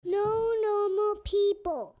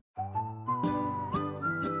people.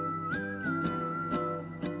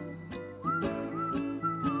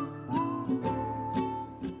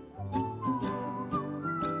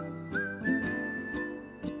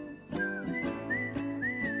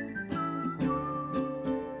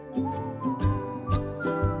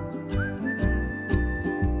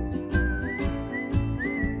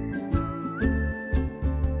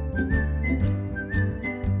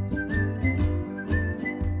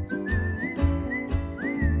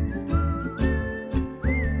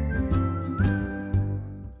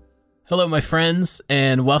 Hello, my friends,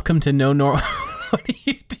 and welcome to No Normal. What are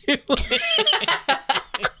you doing?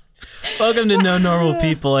 Welcome to No Normal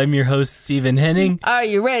People. I'm your host, Stephen Henning. Are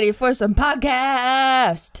you ready for some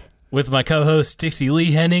podcast? With my co-host, Dixie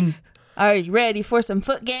Lee Henning. Are you ready for some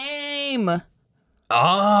foot game?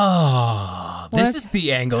 Oh, this is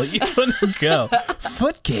the angle you want to go.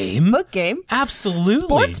 Foot game? Foot game? Absolutely.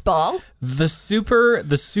 Sports ball? The super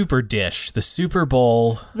dish, the Super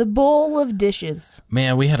Bowl. The bowl of dishes.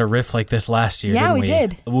 Man, we had a riff like this last year, Yeah, didn't we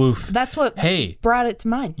did. Woof. That's what brought it to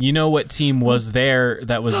mind. You know what team was there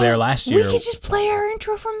that was there last year? We could just play our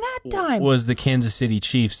intro from that time. Was the Kansas City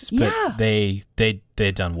Chiefs, but Yeah. they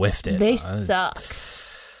done whiffed it. They suck.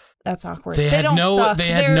 That's awkward. They had don't no suck.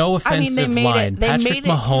 offensive line. Patrick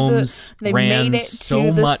Mahomes ran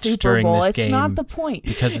so much during this It's game. not the point.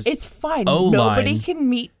 Because it's fine. O-line Nobody can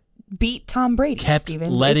beat Tom Brady, kept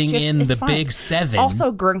Steven. letting it's the fine. big seven.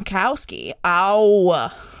 Also, Gronkowski.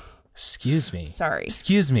 Ow. Excuse me. Sorry.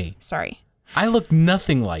 Excuse me. Sorry. I look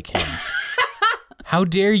nothing like him. How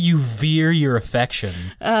dare you veer your affection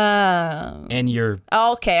and your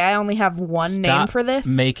Okay, I only have one name for this.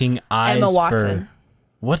 making eyes Emma Watson. for...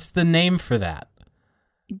 What's the name for that?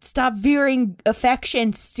 Stop veering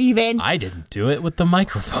affection, Steven. I didn't do it with the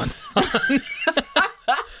microphones on.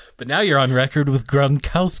 But now you're on record with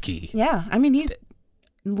Gronkowski. Yeah, I mean, he's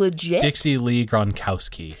legit. Dixie Lee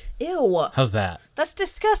Gronkowski. Ew. How's that? That's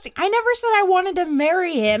disgusting. I never said I wanted to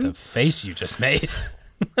marry him. The face you just made.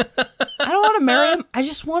 I don't want to marry him. I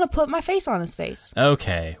just want to put my face on his face.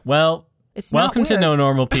 Okay, well, It's not welcome to weird. No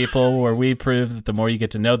Normal People, where we prove that the more you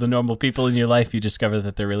get to know the normal people in your life, you discover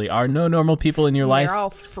that there really are no normal people in your life. They're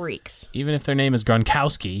all freaks. Even if their name is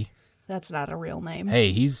Gronkowski. That's not a real name.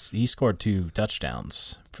 Hey, he scored 2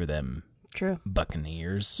 touchdowns for them True.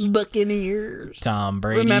 Buccaneers. Buccaneers. Tom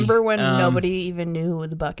Brady. Remember when nobody even knew who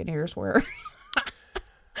the Buccaneers were?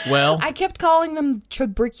 Well, I kept calling them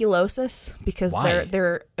tuberculosis because Why?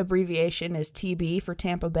 their abbreviation is TB for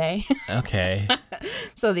Tampa Bay. okay.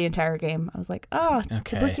 So the entire game, I was like, Okay.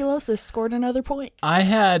 tuberculosis scored another point. I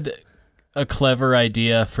had a clever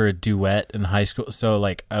idea for a duet in high school. So,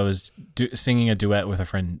 like, I was singing a duet with a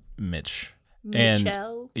friend, Mitch.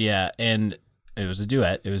 Mitchell. And it was a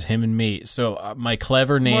duet. It was him and me. So, my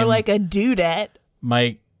clever name... More like a dudette.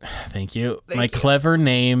 Thank you. My clever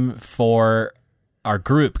name for our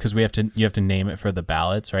group, because you have to name it for the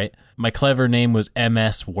ballots, right? My clever name was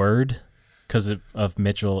MS Word because of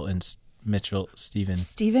Mitchell and Steven.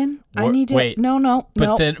 Steven? I Wor- need to... wait. No.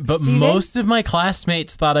 But Steven? most of my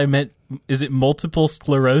classmates thought I meant, is it multiple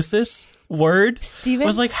sclerosis word? Steven? I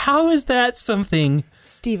was like, how is that something?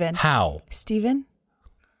 Steven. How? Steven?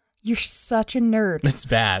 You're such a nerd. It's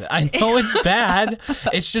bad. I know it's bad.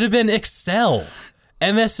 It should have been Excel.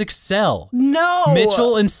 MS Excel. No.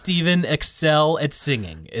 Mitchell and Steven excel at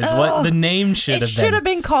singing is what the name should have It should been. have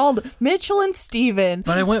been called Mitchell and Steven.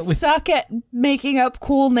 But I went with- suck at making up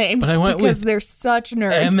cool names But I went because with they're such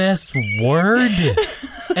nerds. MS Word.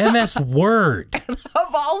 MS Word.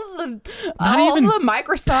 Of all the even the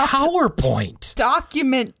Microsoft PowerPoint.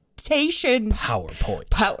 documentation. PowerPoint.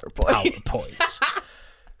 PowerPoint.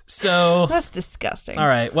 So, That's disgusting. all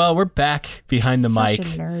right. Well, we're back behind the Such mic. a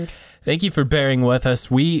nerd. Thank you for bearing with us.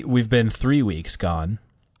 We've been 3 weeks gone,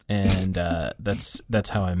 and that's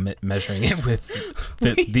how I'm measuring it with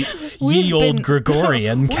the ye old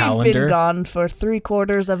Gregorian calendar. We've been gone for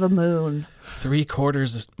 3/4 of a moon.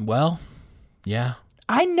 3/4. Well, yeah.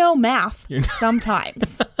 I know math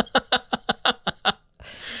sometimes.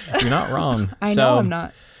 You're not wrong. I know I'm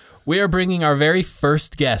not. We are bringing our very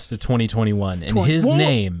first guest of 2021, and his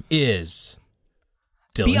name is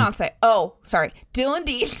Dylan. Beyonce. Oh, sorry. Dylan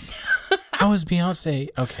Dietz. How is Beyonce?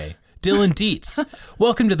 Okay. Dylan Dietz.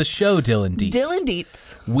 Welcome to the show, Dylan Dietz. Dylan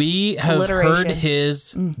Dietz. We have Alliteration. heard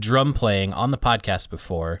his drum playing on the podcast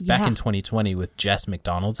before, back Yeah. in 2020 with Jess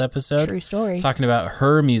McDonald's episode. True story. Talking about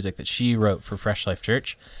her music that she wrote for Fresh Life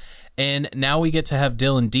Church. And now we get to have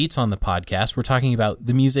Dylan Dietz on the podcast. We're talking about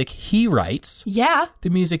the music he writes, Yeah. the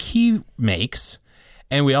music he makes,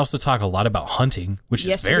 and we also talk a lot about hunting, which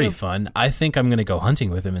Yes, is we very do. fun. I think I'm going to go hunting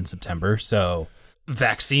with him in September, so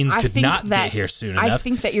vaccines could not get here soon enough. I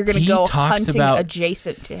think that you're going to go hunting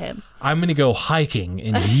adjacent to him. I'm going to go hiking,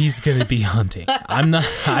 and he's going to be hunting.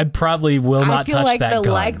 I probably will not touch that gun. I feel like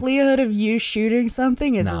the likelihood of you shooting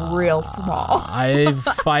something is real small. I've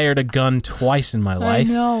fired a gun twice in my life.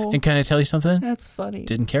 I know. And can I tell you something? That's funny.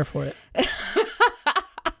 Didn't care for it.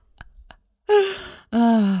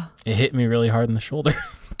 It hit me really hard in the shoulder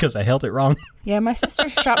because I held it wrong. Yeah, my sister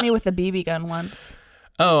shot me with a BB gun once.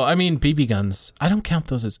 Oh, I mean, BB guns. I don't count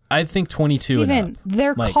those as... I think 22 Steven, and up.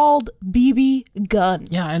 They're called BB guns.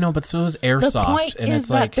 Yeah, I know, but so is airsoft. The point and is it's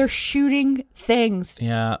that like, they're shooting things.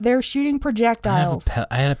 Yeah. They're shooting projectiles.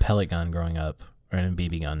 I had a pellet gun growing up, or a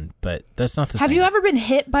BB gun, but that's not the same. Have you ever been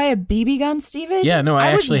hit by a BB gun, Steven? Yeah, no, I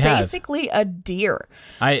actually have. I was basically a deer.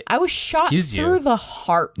 I was shot through the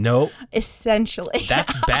heart. No. Essentially.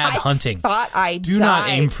 That's bad hunting. I thought I died. Do not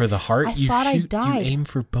aim for the heart. You aim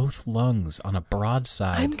for both lungs on a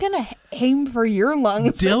broadside. I'm going to aim for your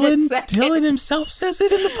lungs. Dylan himself says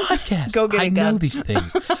it in the podcast. Go get a gun. I know these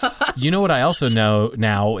things. You know what I also know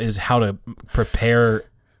now is how to prepare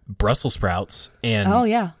Brussels sprouts and oh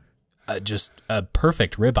yeah. Just a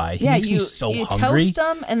perfect ribeye. He makes me so hungry. You toast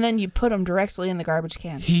them and then you put them directly in the garbage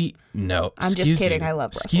can. I'm just kidding. I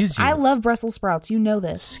love Brussels. I love Brussels sprouts. You know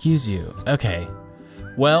this. Excuse you. Okay.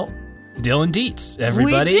 Well, Dylan Dietz,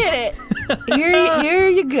 everybody. We did it. Here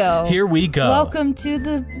you go. Here we go. Welcome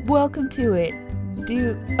to it.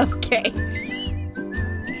 Okay.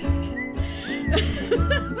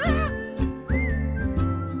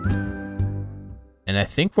 And I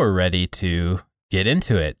think we're ready to get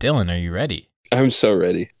into it. Dylan, are you ready? I'm so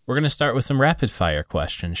ready. We're going to start with some rapid fire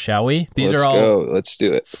questions, shall we? Let's go. Let's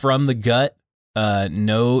do it. From the gut.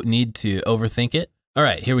 No need to overthink it. All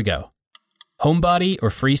right, here we go. Homebody or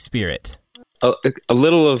free spirit? A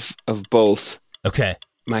little of both. Okay.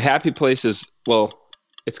 My happy place is, well,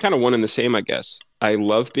 it's kind of one and the same, I guess. I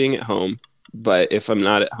love being at home, but if I'm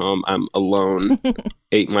not at home, I'm alone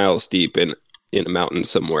 8 miles deep in a mountain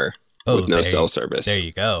somewhere with no cell service. There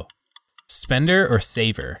you go. Spender or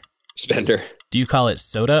saver? Spender. Do you call it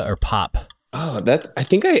soda or pop? Oh, I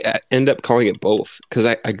think I end up calling it both because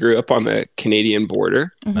I grew up on the Canadian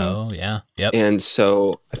border. Mm-hmm. Oh, yeah. Yep. And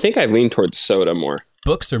so I think I lean towards soda more.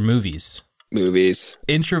 Books or movies? Movies.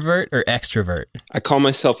 Introvert or extrovert? I call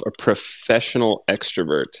myself a professional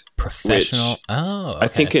extrovert. Professional? Oh, okay. I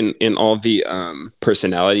think in all the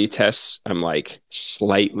personality tests, I'm like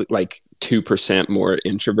slightly like 2% more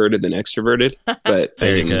introverted than extroverted. But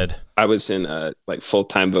very good. I was in a like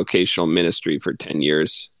full-time vocational ministry for 10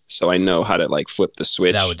 years. So I know how to like flip the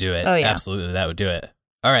switch. That would do it. Oh, yeah. Absolutely. That would do it.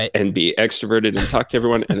 All right. And be extroverted and talk to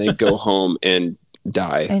everyone and then go home and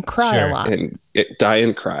die. And cry a lot. And die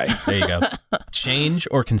and cry. There you go. Change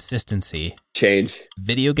or consistency? Change.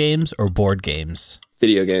 Video games or board games?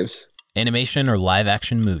 Video games. Animation or live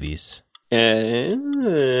action movies?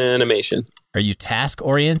 Animation. Are you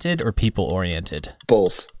task-oriented or people-oriented?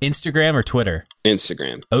 Both. Instagram or Twitter?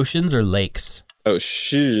 Instagram. Oceans or lakes? Oh,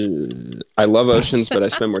 shit. I love oceans, but I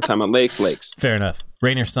spend more time on lakes. Fair enough.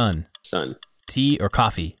 Rain or sun? Sun. Tea or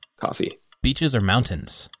coffee? Coffee. Beaches or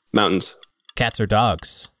mountains? Mountains. Cats or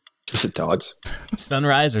dogs? Dogs.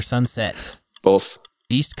 Sunrise or sunset? Both.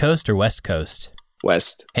 East Coast or West Coast?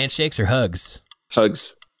 West. Handshakes or hugs?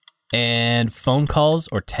 Hugs. And phone calls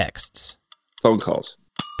or texts? Phone calls.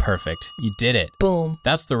 Perfect. You did it. Boom.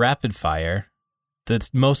 That's the rapid fire. The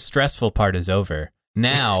most stressful part is over.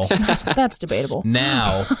 Now, that's debatable.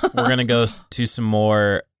 Now we're going to go to some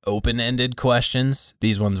more open-ended questions.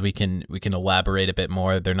 These ones we can elaborate a bit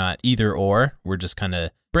more. They're not either or. We're just kind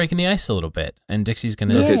of breaking the ice a little bit. And Dixie's going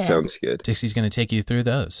to Okay, sounds good. Dixie's going to take you through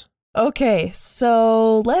those. Okay,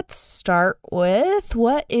 so let's start with,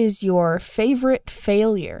 what is your favorite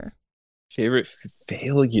failure? Favorite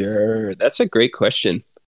failure? That's a great question.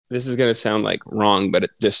 This is going to sound like wrong, but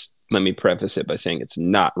just let me preface it by saying it's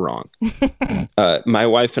not wrong. My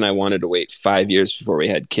wife and I wanted to wait 5 years before we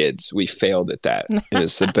had kids. We failed at that. It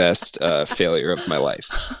was the best failure of my life.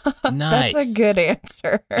 Nice. That's a good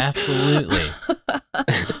answer. Absolutely.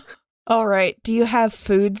 All right. Do you have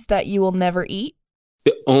foods that you will never eat?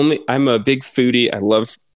 I'm a big foodie. I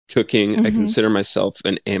love cooking. Mm-hmm. I consider myself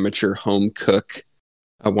an amateur home cook.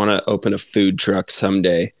 I want to open a food truck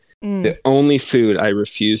someday. The only food I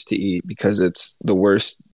refuse to eat because it's the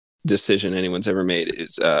worst decision anyone's ever made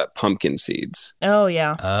is pumpkin seeds. Oh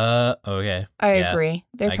yeah. Okay. I agree.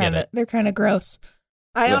 They're kind of gross.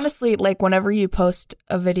 I honestly, like, whenever you post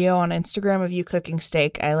a video on Instagram of you cooking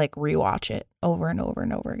steak, I like rewatch it over and over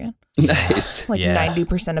and over again. Nice. Like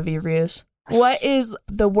 90% of your views. What is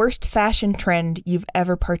the worst fashion trend you've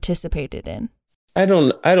ever participated in? I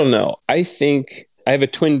don't know. I think I have a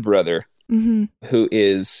twin brother. who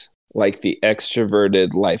is like the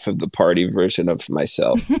extroverted life of the party version of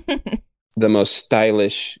myself. The most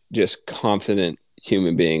stylish, just confident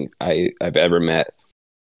human being I've ever met.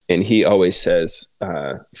 And he always says,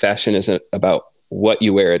 fashion isn't about what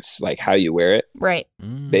you wear, it's like how you wear it. Right.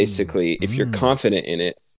 Basically, if you're confident in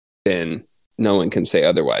it, then no one can say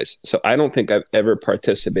otherwise. So I don't think I've ever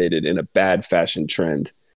participated in a bad fashion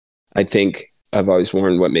trend. I think I've always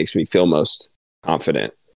worn what makes me feel most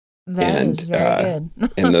confident. That is very good.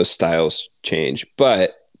 And those styles change.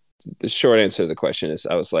 But the short answer to the question is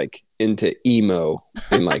I was like into emo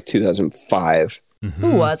in like 2005.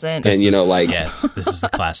 Who wasn't? And yes, this is a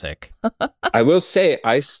classic. I will say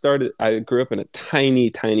I grew up in a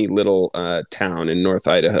tiny little town in North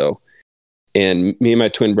Idaho. And me and my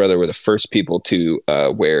twin brother were the first people to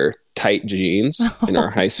wear tight jeans in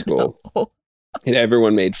our high school. No. And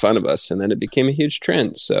everyone made fun of us, and then it became a huge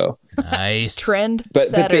trend. So nice trend but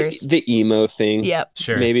setters. the emo thing, yep,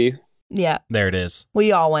 sure, maybe, yeah, there it is.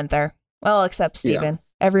 We all went there. Well, except Steven. Yeah.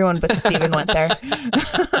 Everyone but Steven went there.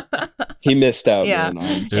 He missed out. Yeah,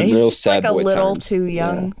 man, on some real sad like boy a little times. too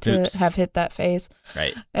young to have hit that phase.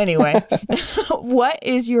 Right. Anyway, what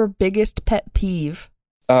is your biggest pet peeve?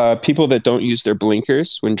 People that don't use their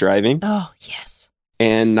blinkers when driving. Oh, yes.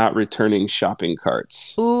 And not returning shopping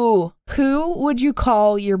carts. Ooh, who would you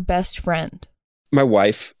call your best friend? My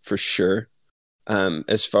wife, for sure.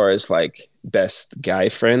 As far as like best guy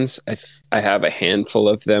friends, I have a handful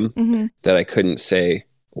of them that I couldn't say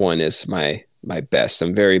one is my best.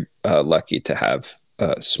 I'm very lucky to have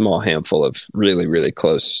a small handful of really, really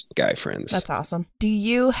close guy friends. That's awesome. Do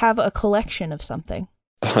you have a collection of something?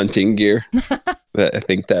 Hunting gear. I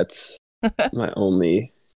think that's my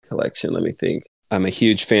only collection. Let me think. I'm a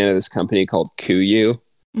huge fan of this company called KUIU,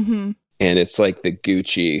 and it's like the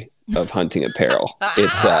Gucci of hunting apparel.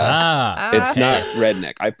 It's it's not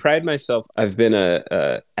redneck. I pride myself. I've been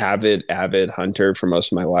a avid hunter for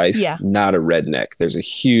most of my life. Yeah. Not a redneck. There's a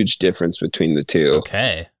huge difference between the two.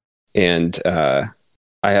 Okay. And I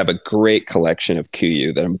have a great collection of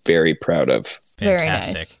KUIU that I'm very proud of. Fantastic. Very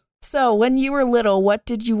nice. So when you were little, what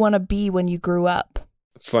did you want to be when you grew up?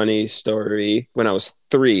 Funny story. When I was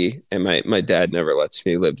 3, and my dad never lets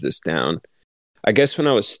me live this down. I guess when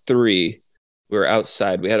I was 3, we were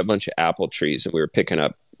outside. We had a bunch of apple trees, and we were picking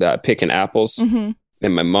apples. And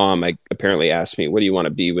my mom apparently asked me, "What do you want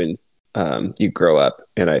to be when you grow up?"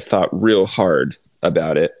 And I thought real hard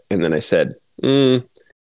about it, and then I said, "I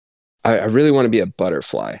really want to be a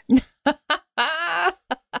butterfly."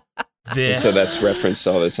 So that's referenced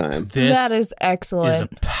all the time. That is excellent. Is a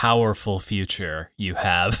powerful future you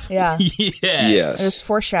have. Yeah. Yes. It's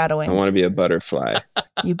foreshadowing. I want to be a butterfly.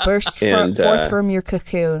 You burst forth from your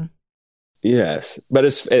cocoon. Yes, but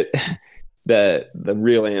the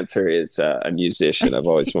real answer is a musician. I've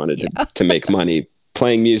always wanted to make money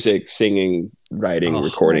playing music, singing, writing,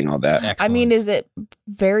 recording, all that. Excellent. I mean, is it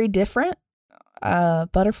very different?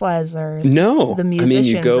 Butterflies are the musicians. I mean,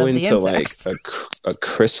 you go of into like a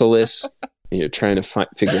chrysalis, and you're trying to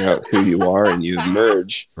figure out who you are, and you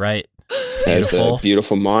emerge right as a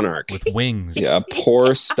beautiful monarch with wings. Yeah, a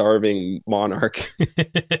poor, starving monarch.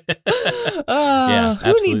 Yeah,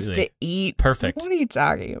 who needs to eat? Perfect. What are you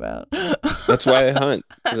talking about? That's why I hunt,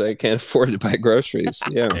 because I can't afford to buy groceries.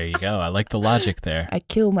 Yeah, there you go. I like the logic there. I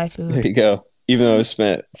kill my food. There you go. Even though I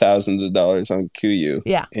spent thousands of dollars on KUIU.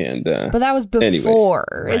 Yeah. And but that was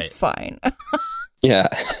before. Right. It's fine. Yeah.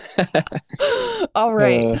 All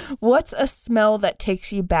right. What's a smell that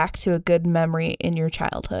takes you back to a good memory in your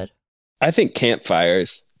childhood? I think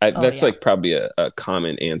campfires. That's like probably a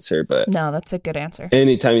common answer, but no, that's a good answer.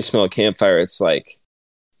 Anytime you smell a campfire, it's like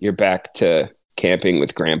you're back to camping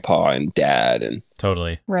with grandpa and dad and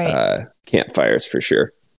totally right. Campfires for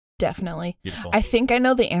sure. Definitely. Beautiful. I think I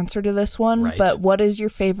know the answer to this one, but what is your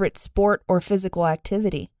favorite sport or physical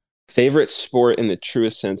activity? Favorite sport in the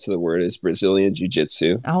truest sense of the word is Brazilian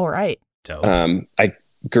Jiu-Jitsu. All right. Dope. I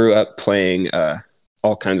grew up playing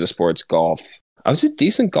all kinds of sports, golf. I was a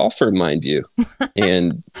decent golfer, mind you,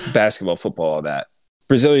 and basketball, football, all that.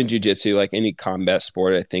 Brazilian Jiu-Jitsu, like any combat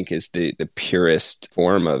sport, I think is the purest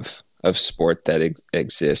form of sport that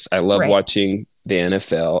exists. I love watching the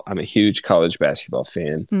NFL. I'm a huge college basketball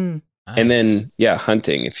fan. Nice. And then,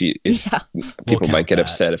 hunting. If people might get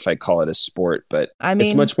upset if I call it a sport, but I mean,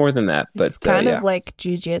 it's much more than that. But it's kind of like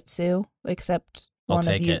jujitsu, except I'll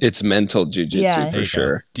take it. It's mental jujitsu for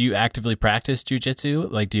sure. Do you actively practice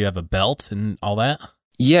jujitsu? Like, do you have a belt and all that?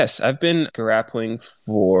 Yes, I've been grappling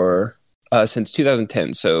for Since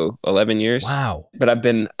 2010, so 11 years. Wow. But I've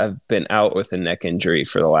been out with a neck injury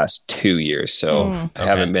for the last 2 years, so I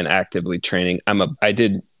haven't been actively training. I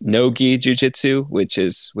did no-gi jiu-jitsu, which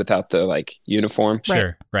is without the like uniform.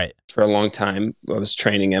 Sure, right. For a long time, I was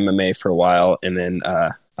training MMA for a while, and then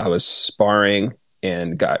I was sparring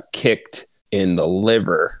and got kicked in the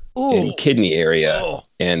liver and kidney area,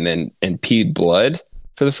 and peed blood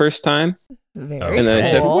for the first time. Very and then cool. I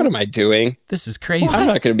said, what am I doing? This is crazy. I'm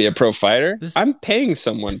not going to be a pro fighter. I'm paying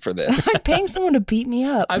someone for this. I'm paying someone to beat me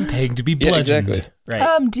up. I'm paying to be bludgeoned. Yeah, exactly.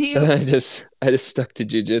 Right. So I just stuck to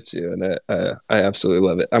jiu-jitsu, and I absolutely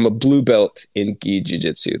love it. I'm a blue belt in gi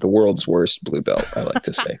jiu-jitsu, the world's worst blue belt, I like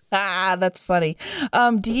to say. That's funny.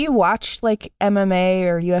 Do you watch like MMA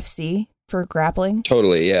or UFC for grappling?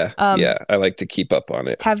 Totally, yeah. Yeah, I like to keep up on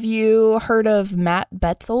it. Have you heard of Matt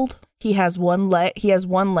Betzold? He has one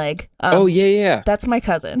leg. Oh, yeah. That's my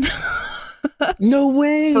cousin. No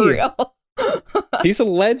way. For real. He's a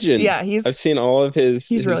legend. Yeah, I've seen all of his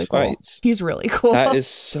really fights. Cool. He's really cool. That is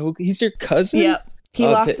so. He's your cousin. Yep. He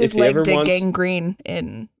lost his leg to gangrene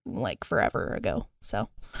in like forever ago. So.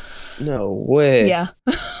 No way. Yeah.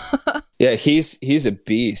 Yeah, he's a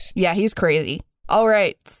beast. Yeah, he's crazy. All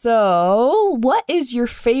right. So, what is your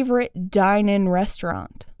favorite dine-in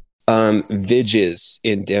restaurant? Vidges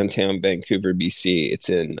in downtown Vancouver, BC. It's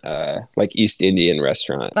in like East Indian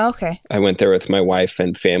restaurant. Okay. I went there with my wife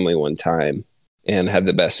and family one time and had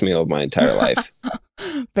the best meal of my entire life.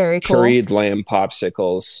 Very cool. Curried lamb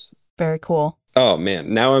popsicles. Very cool. Oh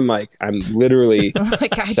man, now I'm literally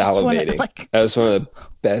salivating. That was one of the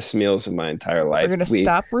best meals of my entire life. We're gonna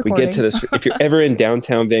stop recording. We get to this. If you're ever in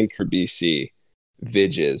downtown Vancouver, BC,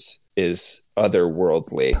 Vidges is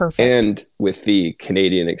otherworldly. Perfect. And with the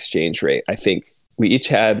Canadian exchange rate, I think we each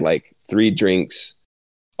had like 3 drinks,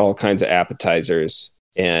 all kinds of appetizers,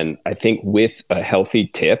 and I think with a healthy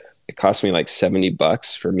tip, it cost me like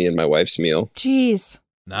 $70 for me and my wife's meal. Jeez.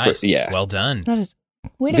 Nice. Well done. That is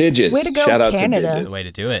Vidges. Way to go, Shout out Canada. to Vidges. That's the way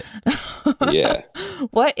to do it. Yeah.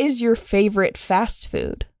 What is your favorite fast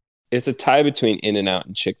food? It's a tie between In-N-Out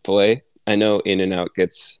and Chick-fil-A. I know In-N-Out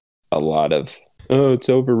gets a lot of, it's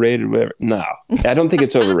overrated, whatever. No, I don't think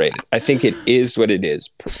it's overrated. I think it is what it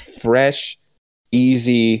is. Fresh,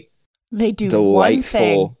 easy, they do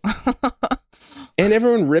delightful. One thing. And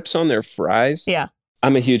everyone rips on their fries. Yeah.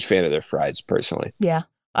 I'm a huge fan of their fries, personally. Yeah.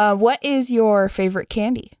 What is your favorite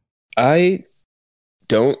candy? I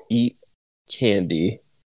don't eat candy.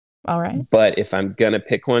 All right. But if I'm going to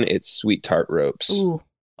pick one, it's Sweet Tart Ropes. Ooh.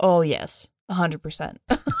 Oh, yes. 100%.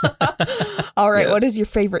 All right. Yeah. What is your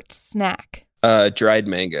favorite snack? Dried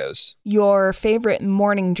mangoes. Your favorite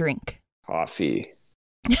morning drink? Coffee.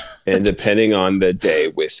 And depending on the day,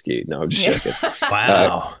 whiskey. No, I'm just joking.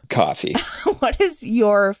 Wow. Coffee. What is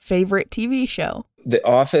your favorite TV show? The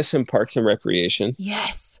Office and Parks and Recreation.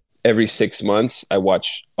 Yes. Every 6 months, I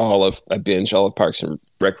binge all of Parks and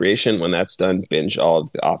Recreation. When that's done, binge all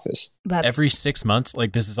of The Office. Every 6 months?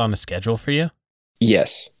 Like this is on a schedule for you?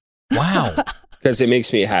 Yes. Wow. Because it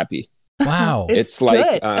makes me happy. Wow. It's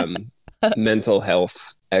like mental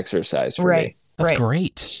health exercise for me. That's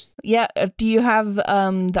great. Yeah. Do you have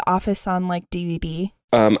The Office on like DVD?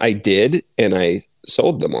 I did, and I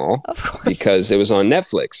sold them all. Of course. Because it was on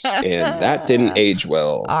Netflix, and that didn't age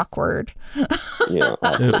well. Awkward.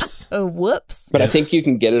 Oops. Oh, whoops. But I think you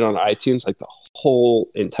can get it on iTunes, like the whole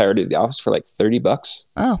entirety of The Office for like $30.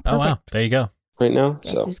 Oh, perfect. Oh, wow. There you go. Right now.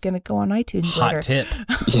 This is going to go on iTunes later. Hot tip.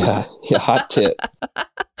 Yeah, hot tip.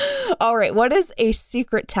 All right. What is a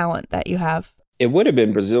secret talent that you have? It would have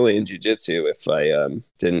been Brazilian Jiu-Jitsu if I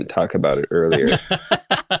didn't talk about it earlier.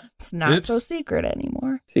 It's not so secret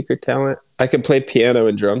anymore. Secret talent. I could play piano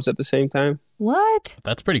and drums at the same time. What?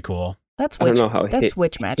 That's pretty cool. I don't know how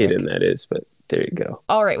witch magic. hidden that is, but there you go.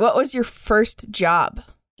 All right. What was your first job?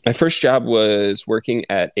 My first job was working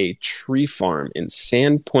at a tree farm in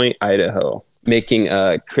Sandpoint, Idaho, making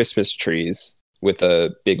Christmas trees with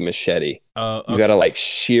a big machete. Okay. You got to like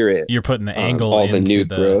shear it. You're putting the angle all into the new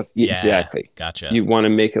growth. Yeah, exactly. Gotcha. You want to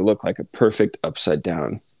make it look like a perfect upside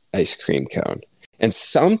down ice cream cone. And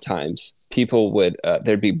sometimes people would,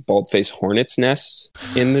 there'd be bald-faced hornets' nests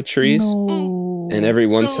in the trees. No. And every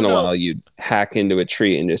once in a while, you'd hack into a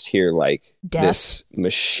tree and just hear like Death. This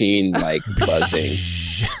machine like buzzing.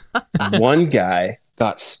 One guy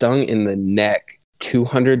got stung in the neck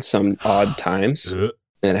 200 some odd times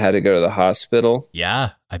and had to go to the hospital.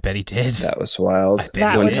 Yeah, I bet he did. That was wild.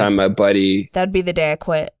 One time my buddy... That'd be the day I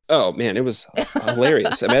quit. Oh, man, it was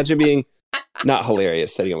hilarious. Imagine being... Not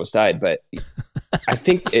hilarious that he almost died, but I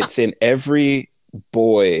think it's in every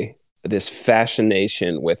boy, this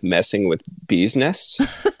fascination with messing with bees' nests.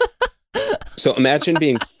 So imagine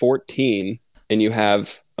being 14 and you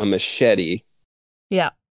have a machete.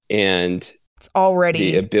 Yeah. And it's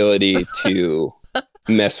already the ability to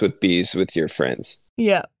mess with bees with your friends.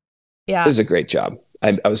 Yeah. Yeah. It was a great job.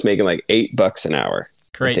 I was making like $8 an hour.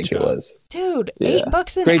 Great I think job. It was. Dude, Yeah.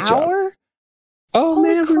 $8 an Great hour? Job. Oh, holy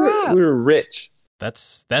man, crap. we were rich.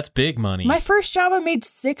 That's big money. My first job, I made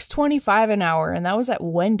 $6.25 an hour, and that was at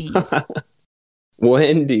Wendy's.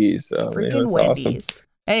 Wendy's. Oh, Freaking man, Wendy's. awesome.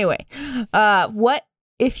 Anyway, what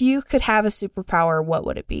if you could have a superpower, what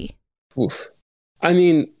would it be? Oof. I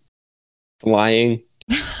mean, flying.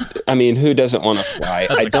 I mean, who doesn't want to fly?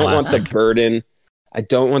 I don't want the burden. I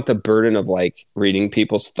don't want the burden of like reading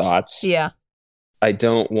people's thoughts. Yeah. I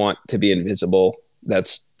don't want to be invisible.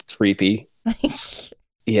 That's creepy.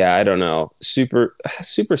 Yeah, I don't know. Super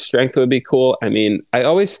strength would be cool. I mean, I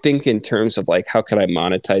always think in terms of like, how can I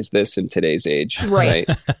monetize this in today's age? Right.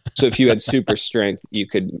 So if you had super strength, you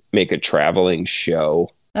could make a traveling show.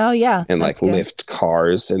 Oh, yeah. And like lift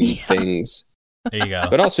cars and things. There you go.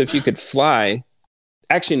 But also if you could fly.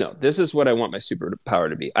 Actually, no, this is what I want my superpower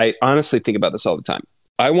to be. I honestly think about this all the time.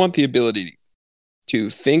 I want the ability to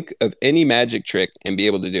think of any magic trick and be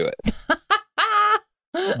able to do it.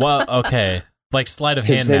 Well, okay. Like sleight of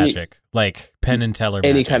hand magic, like Penn and Teller magic.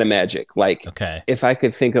 Any kind of magic. Like, okay. If I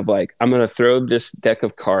could think of like, I'm going to throw this deck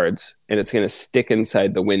of cards and it's going to stick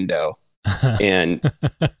inside the window and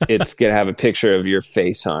it's going to have a picture of your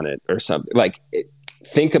face on it or something. Like,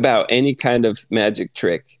 think about any kind of magic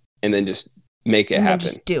trick and then just make it happen.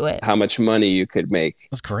 Just do it. How much money you could make.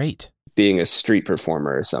 That's great. Being a street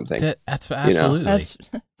performer or something. That's absolutely. You know?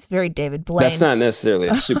 It's very David Blaine. That's not necessarily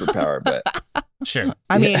a superpower, but sure.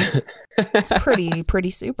 I mean, it's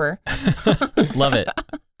pretty super. Love it.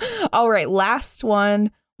 All right, last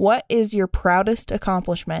one. What is your proudest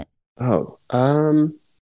accomplishment? Oh,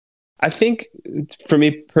 I think for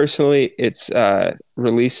me personally, it's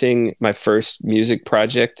releasing my first music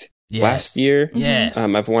project last year. Yes.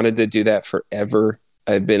 I've wanted to do that forever.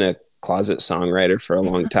 I've been a closet songwriter for a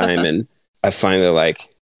long time, and I finally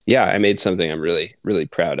I made something I'm really, really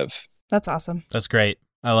proud of. That's awesome. That's great.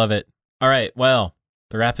 I love it. All right. Well,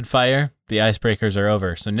 the rapid fire, the icebreakers are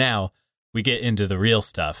over. So now we get into the real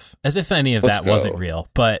stuff, as if any of that wasn't real.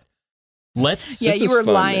 But let's. Yeah, you were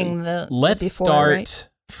lying. Let's start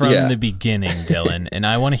from the beginning, Dylan. And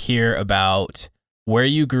I want to hear about where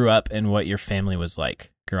you grew up and what your family was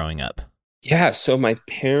like growing up. Yeah, so my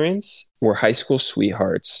parents were high school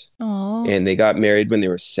sweethearts. Aww. And they got married when they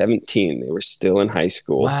were 17. They were still in high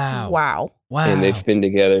school. Wow. And they've been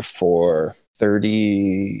together for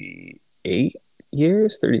 38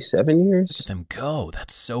 years, 37 years. Let them go.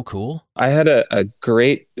 That's so cool. I had a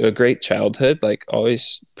great childhood, like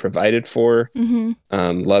always provided for,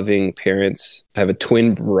 loving parents. I have a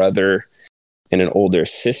twin brother and an older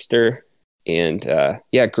sister. And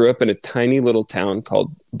grew up in a tiny little town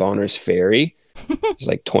called Bonners Ferry. There's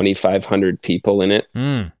like 2,500 people in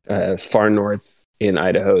it. Far north in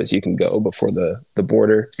Idaho as you can go before the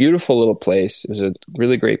border. Beautiful little place. It was a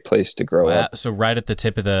really great place to grow up. So right at the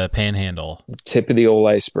tip of the panhandle. Tip of the old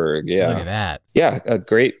iceberg, yeah. Look at that. Yeah, a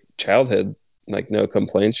great childhood. Like no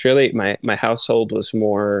complaints really. My household was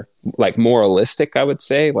more like moralistic, I would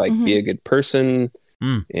say. Like be a good person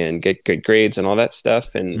and get good grades and all that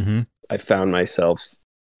stuff. And I found myself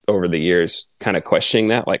over the years kind of questioning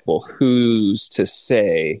that, like, well, who's to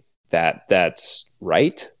say that that's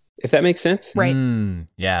right? If that makes sense. Right.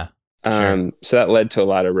 Yeah. Sure. So that led to a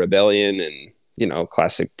lot of rebellion and,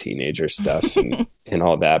 classic teenager stuff and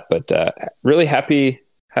all that. But really happy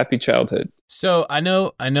childhood. So I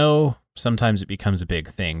know sometimes it becomes a big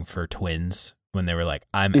thing for twins when they were like,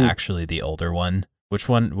 I'm actually the older one. Which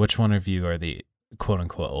one of you are the quote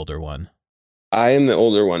unquote older one? I am the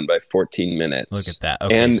older one by 14 minutes. Look at that.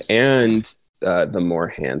 Okay. And the more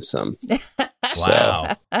handsome.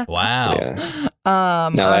 Wow. Wow. Yeah.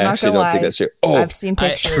 I'm I actually don't think that's true. Oh, I've seen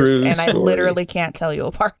pictures and I literally can't tell you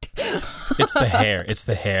apart. It's the hair. It's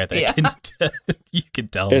the hair that you can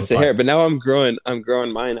tell. It's the hair, but now I'm growing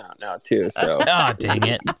mine out now too. So dang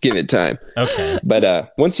it. Give it time. Okay.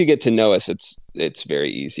 But once you get to know us, it's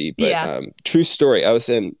very easy. But true story. I was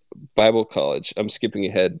in Bible college. I'm skipping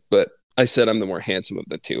ahead, but I said I'm the more handsome of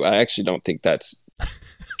the two. I actually don't think that's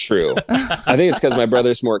true. I think it's because my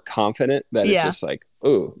brother's more confident that it's just like,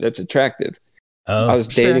 oh, that's attractive. Oh, I was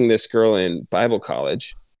dating this girl in Bible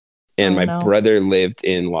college, and my brother lived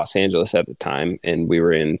in Los Angeles at the time, and we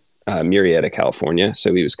were in Murrieta, California.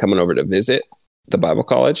 So he was coming over to visit the Bible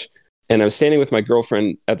college. And I was standing with my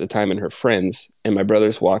girlfriend at the time and her friends, and my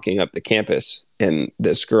brother's walking up the campus, and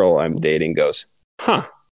this girl I'm dating goes, huh.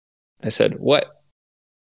 I said, what?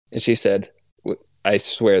 And she said, I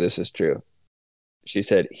swear this is true. she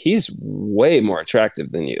said, he's way more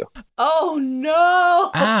attractive than you. Oh,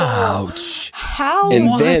 no. Ouch. How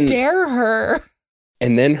dare her?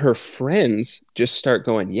 And then her friends just start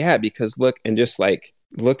going, yeah, because look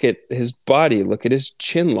at his body, look at his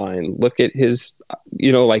chin line, look at his,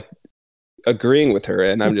 like agreeing with her.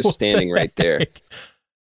 And I'm just standing right there.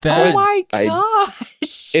 Oh my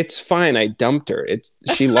gosh. It's fine. I dumped her.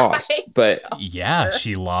 She lost, but yeah,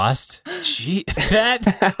 she lost. She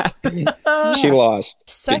lost.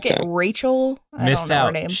 Suck it, Rachel. Missed out.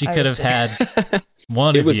 Her name. She could have had one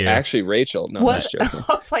of you. It was actually Rachel. No, I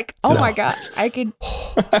was like, oh my gosh,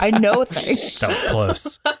 I know things. That was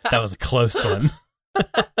close. That was a close one.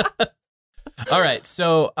 All right.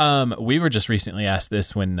 So we were just recently asked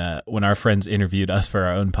this when our friends interviewed us for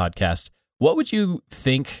our own podcast. What would you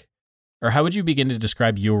think, or how would you begin to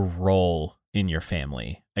describe your role in your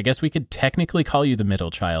family? I guess we could technically call you the middle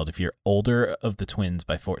child if you're older of the twins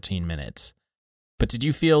by 14 minutes. But did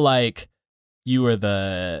you feel like you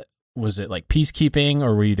were was it like peacekeeping,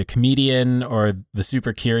 or were you the comedian or the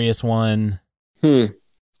super curious one? A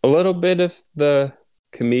little bit of the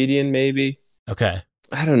comedian, maybe. Okay.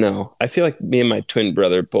 I don't know. I feel like me and my twin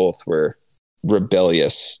brother both were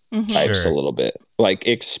rebellious types a little bit. Like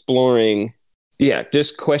exploring,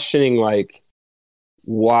 just questioning, like,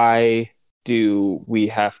 why do we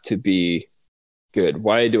have to be good?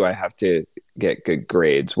 Why do I have to get good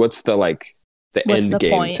grades? What's the end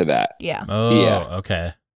game point to that? Yeah. Oh, yeah.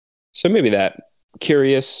 Okay. So maybe that.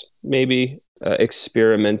 Curious, maybe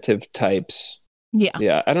experimentative types. Yeah.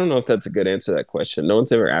 Yeah. I don't know if that's a good answer to that question. No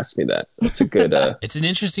one's ever asked me that. That's a good... it's an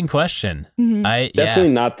interesting question. Definitely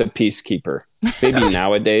not the peacekeeper. Maybe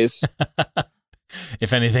nowadays.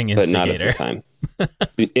 If anything, instigator. But not at the time.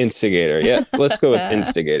 The instigator. Yeah. Let's go with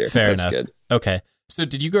instigator. Fair That's enough. Good. Okay. So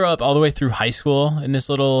did you grow up all the way through high school in this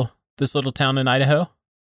little town in Idaho?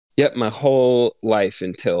 Yep. My whole life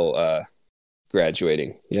until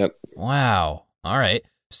graduating. Yep. Wow. All right.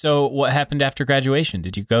 So what happened after graduation?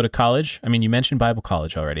 Did you go to college? I mean, you mentioned Bible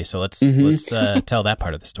college already, so let's tell that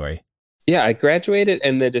part of the story. Yeah, I graduated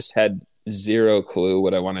and then just had zero clue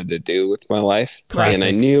what I wanted to do with my life. Classic. And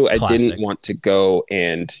I knew I didn't want to go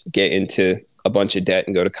and get into a bunch of debt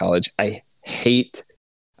and go to college. I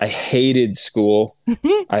hated school.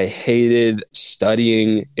 I hated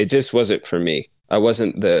studying. It just wasn't for me. I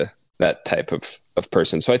wasn't that type of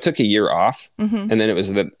person. So I took a year off. And then it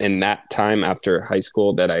was in that time after high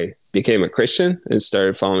school that I became a Christian and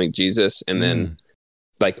started following Jesus, and then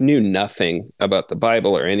knew nothing about the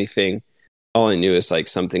Bible or anything. All I knew is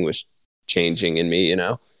something was changing in me,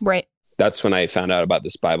 Right. That's when I found out about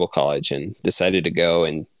this Bible college and decided to go,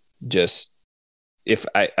 and just, if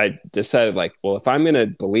I decided if I'm going to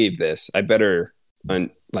believe this, I better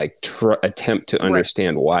attempt to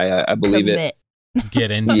understand why I believe it.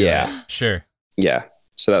 Get into it. Sure. Yeah.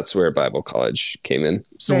 So that's where Bible college came in.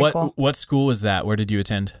 So what school was that? Where did you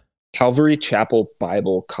attend? Calvary Chapel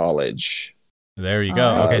Bible College. There you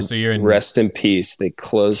go. Okay, so you're in... Rest in peace. They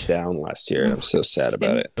closed down last year. I'm so sad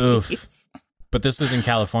about it. Oof. But this was in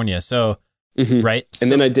California, so... Right?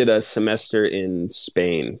 And then I did a semester in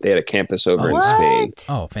Spain. They had a campus over in Spain.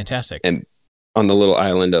 Oh, fantastic. And on the little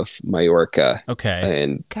island of Mallorca. Okay.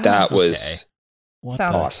 And that was...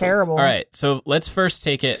 Sounds awesome. Terrible. All right, so let's first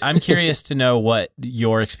take it. I'm curious to know what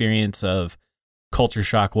your experience of culture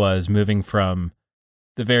shock was, moving from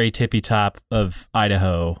the very tippy top of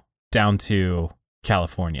Idaho down to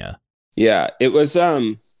California. Yeah, it was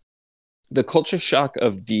the culture shock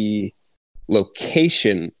of the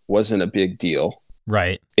location wasn't a big deal.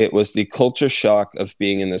 Right. It was the culture shock of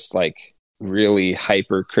being in this really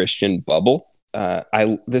hyper Christian bubble.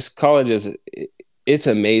 This college it's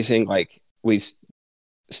amazing. We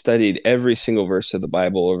studied every single verse of the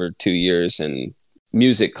Bible over 2 years, and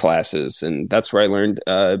music classes, and that's where I learned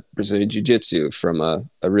Brazilian Jiu-Jitsu from a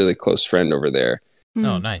really close friend over there.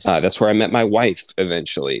 Oh, nice. That's where I met my wife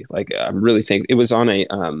eventually. I'm really thankful. It was on a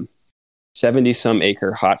 70-some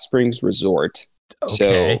acre hot springs resort.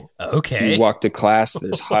 Okay. So you walk to class,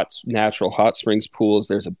 there's natural hot springs pools,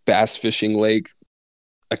 there's a bass fishing lake.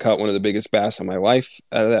 I caught one of the biggest bass of my life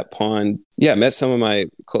out of that pond. Yeah, met some of my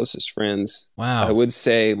closest friends. Wow. I would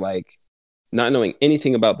say not knowing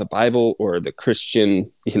anything about the Bible or the Christian,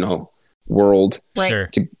 world, sure,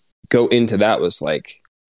 to go into that was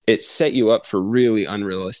it set you up for really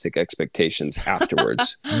unrealistic expectations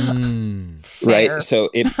afterwards. Right? So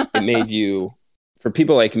it made you, for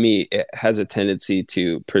people like me, it has a tendency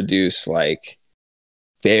to produce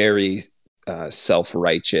very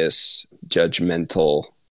self-righteous, judgmental.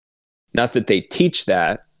 Not that they teach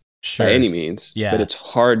that by any means, but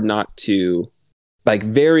it's hard not to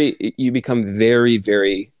you become very,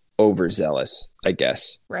 very overzealous, I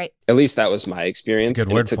guess. Right. At least that was my experience. That's a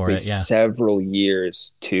good word it took for me it, yeah. several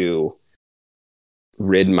years to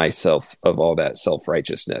rid myself of all that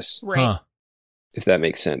self-righteousness. Right. Huh. If that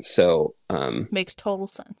makes sense. So, makes total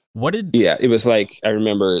sense. What did... Yeah, it was like, I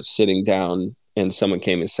remember sitting down and someone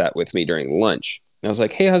came and sat with me during lunch. And I was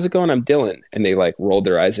like, hey, how's it going? I'm Dylan. And they like rolled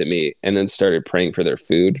their eyes at me and then started praying for their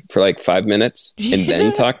food for like 5 minutes and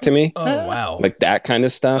then talked to me. Oh, wow. Like that kind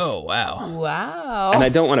of stuff. Oh, wow. Wow. And I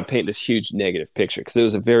don't want to paint this huge negative picture because it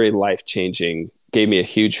was a very life-changing, gave me a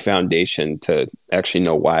huge foundation to actually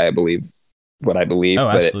know why I believe what I believe.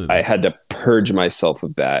 But I had to purge myself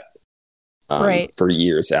of that for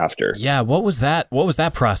years after. Yeah. What was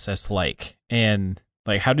that process like? And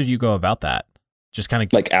like, how did you go about that? Just kind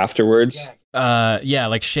of like afterwards? Yeah,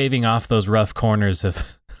 like shaving off those rough corners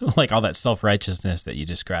of like all that self-righteousness that you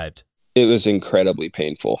described. It was incredibly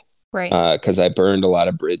painful. Right. Because I burned a lot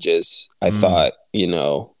of bridges. I thought,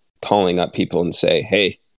 calling up people and say,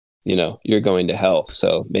 hey, you're going to hell,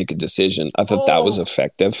 so make a decision. I thought that was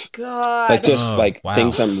effective. God. Like just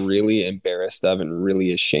things I'm really embarrassed of and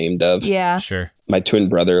really ashamed of. Yeah. Sure. My twin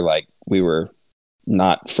brother, like we were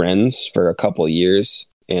not friends for a couple of years,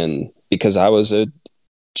 and because I was a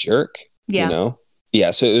jerk. Yeah.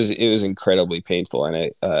 Yeah. So it was incredibly painful.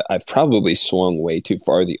 And I've probably swung way too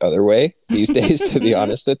far the other way these days, to be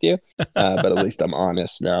honest with you. But at least I'm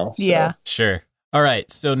honest now. So. Yeah. Sure. All right.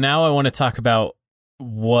 So now I want to talk about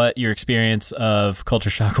what your experience of culture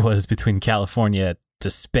shock was between California to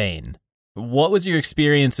Spain. What was your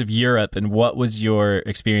experience of Europe and what was your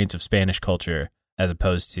experience of Spanish culture as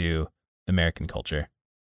opposed to American culture?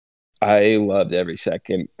 I loved every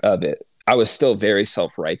second of it. I was still very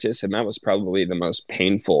self-righteous, and that was probably the most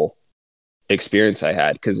painful experience I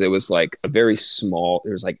had because it was like there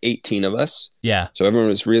was like 18 of us. Yeah. So everyone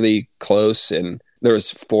was really close, and there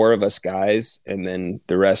was 4 of us guys, and then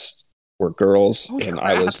the rest were girls. And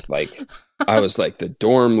crap. I was like the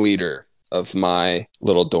dorm leader of my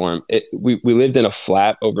little dorm. We lived in a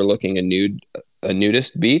flat overlooking a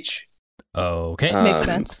nudist beach. Okay. Makes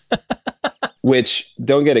sense. Which,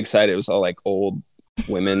 don't get excited, it was all like old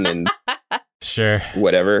women and sure,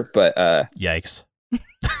 whatever, but yikes.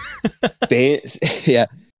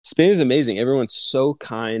 Spain is amazing. Everyone's so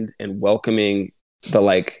kind and welcoming. The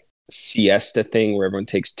like siesta thing where everyone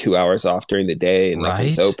takes 2 hours off during the day and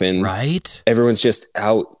nothing's open. Right. Everyone's just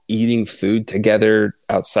out eating food together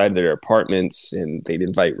outside their apartments, and they'd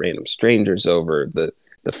invite random strangers over.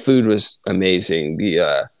 The food was amazing.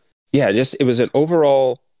 It was an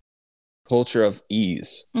overall culture of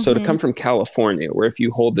ease. Mm-hmm. So to come from California, where if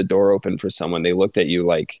you hold the door open for someone, they looked at you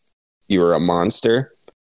like you were a monster.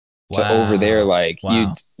 Wow. To over there, like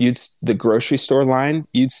you'd the grocery store line,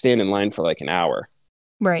 you'd stand in line for like an hour.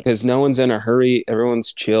 Right. Because no one's in a hurry.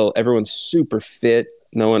 Everyone's chill. Everyone's super fit.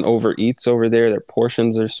 No one overeats over there. Their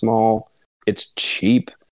portions are small. It's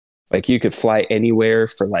cheap. Like you could fly anywhere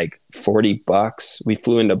for like $40. We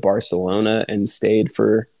flew into Barcelona and stayed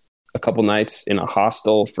for a couple nights in a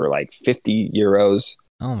hostel for like 50 euros.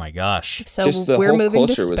 Oh my gosh. So just the whole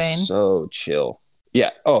culture was so chill.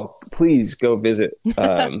 Yeah. Oh, please go visit.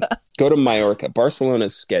 Go to Mallorca.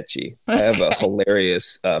 Barcelona's sketchy. I have a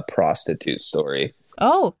hilarious prostitute story.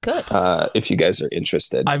 Oh, good. If you guys are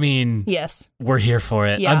interested. I mean, yes, we're here for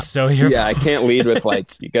it. Yeah. I'm so here for it. Yeah, I can't lead with like,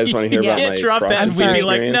 you guys want to hear about my prostitute experience?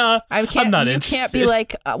 Like, no, I'm not interested. You can't be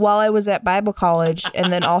like, while I was at Bible college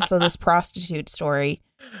and then also this prostitute story.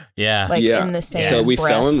 Yeah. Like in the same So we breath.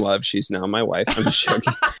 fell in love. She's now my wife. I'm just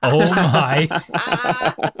joking. Oh my.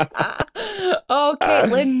 Oh,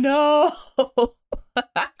 Caitlin, no.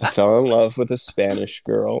 I fell in love with a Spanish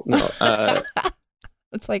girl. No.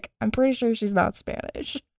 It's like, I'm pretty sure she's not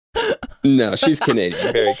Spanish. No, she's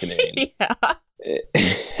Canadian. Very Canadian.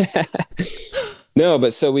 Yeah. No,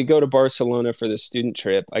 but so we go to Barcelona for the student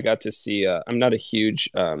trip. I got to see, I'm not a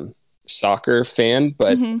huge soccer fan,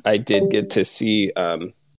 but I did get to see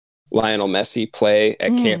Lionel Messi play at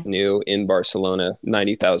Camp Nou in Barcelona,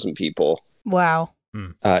 90,000 people. Wow.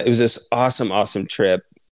 It was this awesome trip.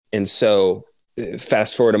 And so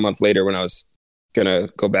fast forward a month later when I was going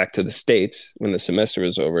to go back to the States when the semester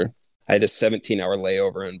was over, I had a 17-hour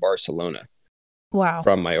layover in Barcelona. Wow.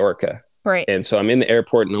 From Mallorca. Right. And so I'm in the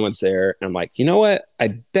airport, no one's there. And I'm like, you know what?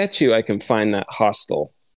 I bet you I can find that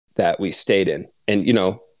hostel that we stayed in. And,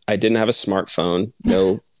 I didn't have a smartphone.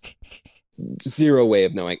 No, zero way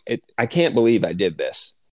of knowing it. I can't believe I did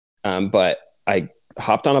this. But I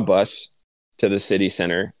hopped on a bus to the city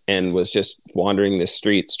center and was just wandering the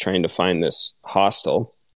streets trying to find this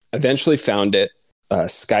hostel. Eventually found it,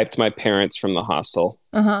 Skyped my parents from the hostel,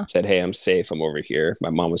 said, hey, I'm safe. I'm over here. My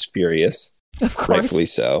mom was furious. Of course. Rightfully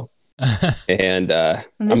so. And this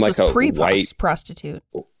I'm like was a white prostitute.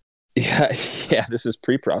 Yeah, this is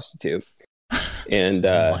pre-prostitute. And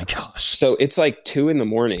oh my gosh. So it's like 2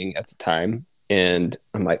 a.m. at the time. And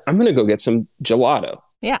I'm like, I'm going to go get some gelato.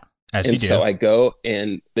 Yeah. And so I go,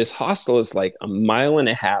 and this hostel is like a 1.5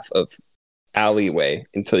 miles of alleyway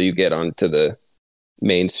until you get onto the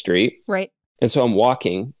main street. Right. And so I'm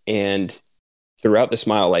walking, and throughout this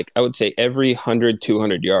mile, like I would say every 100,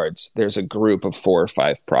 200 yards, there's a group of 4 or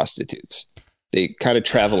 5 prostitutes. They kind of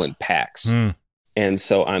travel in packs. And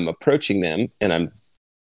so I'm approaching them, and I'm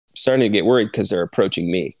starting to get worried because they're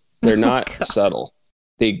approaching me. They're not subtle.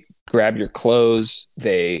 They grab your clothes.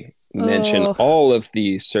 They mention all of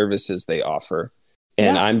the services they offer.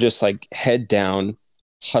 And I'm just like head down,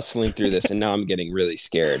 hustling through this. And now I'm getting really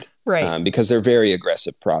scared. Right. Because they're very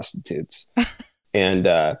aggressive prostitutes. And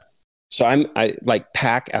so I like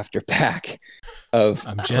pack after pack of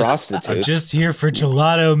prostitutes. I'm just here for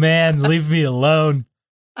gelato, man. Leave me alone.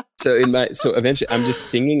 So eventually I'm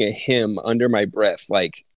just singing a hymn under my breath,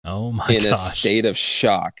 like in a state of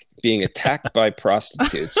shock, being attacked by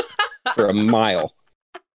prostitutes for a mile.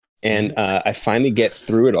 And I finally get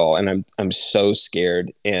through it all, and I'm so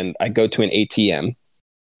scared. And I go to an ATM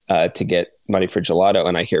to get money for gelato,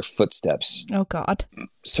 and I hear footsteps. Oh God!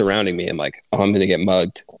 Surrounding me. I'm like, oh, I'm going to get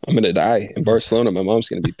mugged. I'm going to die in Barcelona. My mom's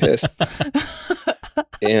going to be pissed.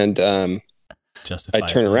 And I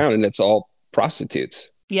turn around, and it's all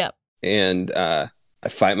prostitutes. Yep. And I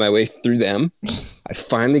fight my way through them. I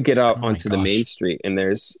finally get out onto the main street, and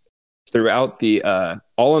there's throughout the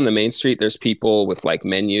all on the main street, there's people with like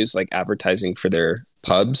menus, like advertising for their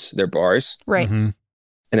pubs, their bars. Right. Mm-hmm.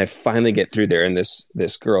 And I finally get through there, and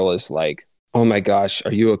this girl is like, oh my gosh,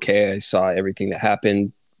 are you okay? I saw everything that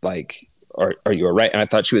happened. Like, are you all right? And I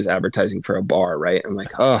thought she was advertising for a bar, right? I'm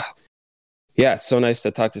like, oh yeah, it's so nice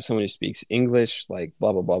to talk to someone who speaks English, like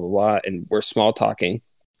blah blah blah blah blah. And we're small talking.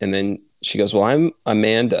 And then she goes, well, I'm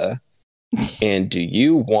Amanda, and do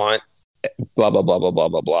you want blah, blah, blah, blah, blah,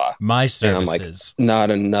 blah, blah. My services. And I'm like,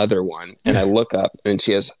 not another one. And I look up, and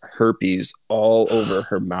she has herpes all over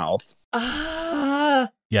her mouth.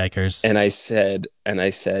 Yikers. And I said,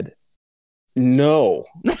 no.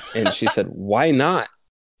 And she said, why not?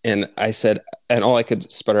 And I said, and all I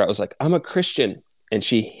could sputter out was like, I'm a Christian. And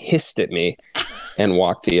she hissed at me and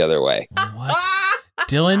walked the other way. What?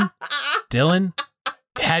 Dylan,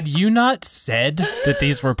 had you not said that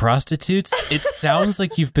these were prostitutes, it sounds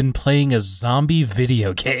like you've been playing a zombie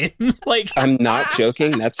video game. Like, I'm not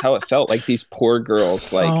joking. That's how it felt. Like these poor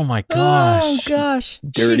girls, like, oh my gosh. Oh gosh.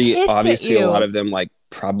 Dirty. Obviously a lot of them like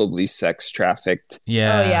probably sex trafficked.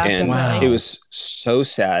 Yeah. Oh yeah. And definitely. it was so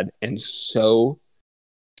sad and so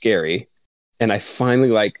scary. And I finally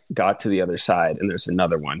like got to the other side, and there's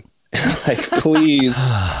another one. Like, please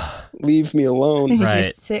leave me alone. You Right.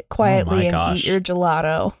 just sit quietly and eat your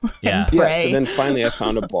gelato. Yeah. And pray. Yeah, so then finally I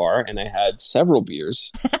found a bar, and I had several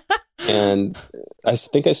beers, and I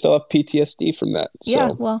think I still have PTSD from that. So.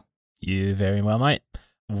 Yeah, well. You very well might.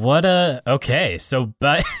 Okay, so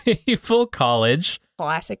Bible College.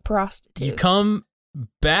 Classic prostitutes. You come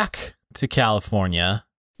back to California.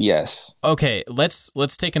 Yes. Okay, let's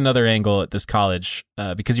take another angle at this college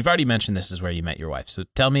because you've already mentioned this is where you met your wife. So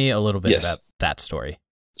tell me a little bit about that story.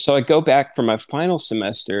 So I go back for my final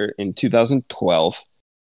semester in 2012,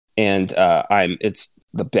 and it's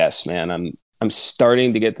the best, man. I'm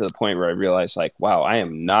starting to get to the point where I realize, like, wow, I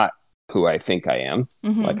am not who I think I am.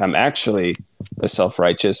 Mm-hmm. Like, I'm actually a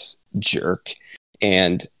self-righteous jerk,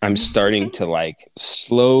 and I'm starting to like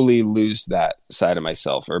slowly lose that side of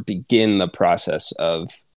myself, or begin the process of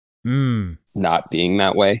not being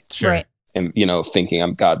that way. Sure. Right. And, thinking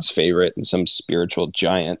I'm God's favorite and some spiritual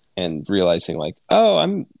giant, and realizing like, oh,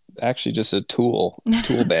 I'm actually just a tool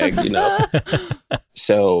bag,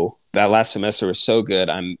 So that last semester was so good.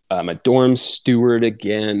 I'm a dorm steward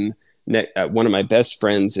again. One of my best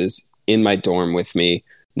friends is in my dorm with me.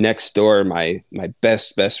 Next door, my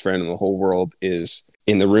best friend in the whole world is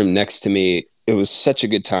in the room next to me. It was such a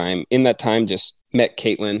good time. In that time, just met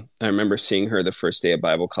Caitlin. I remember seeing her the first day at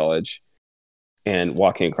Bible college and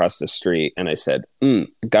walking across the street. And I said,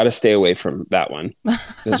 got to stay away from that one. I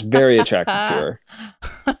was very attracted to her.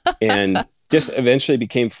 And just eventually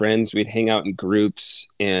became friends. We'd hang out in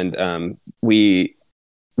groups, and we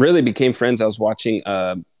really became friends. I was watching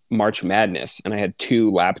March Madness, and I had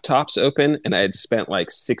 2 laptops open, and I had spent like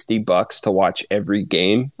 $60 to watch every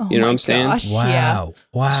game. You know what I'm saying? Wow.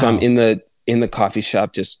 So I'm in the coffee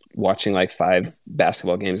shop just watching like 5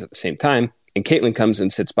 basketball games at the same time. And Caitlin comes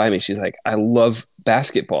and sits by me. She's like, I love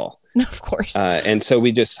basketball. Of course. And so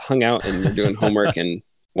we just hung out, and we're doing homework and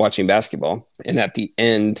watching basketball. And at the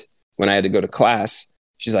end, when I had to go to class,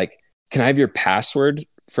 she's like, can I have your password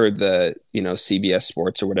for the, CBS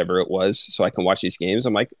Sports or whatever it was so I can watch these games?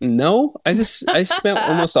 I'm like, no, I spent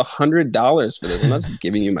almost $100 for this. I'm not just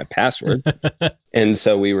giving you my password. And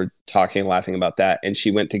so we were talking, laughing about that. And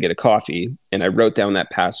she went to get a coffee and I wrote down that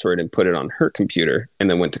password and put it on her computer and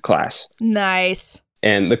then went to class. Nice.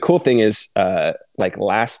 And the cool thing is, like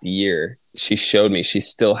last year, she showed me she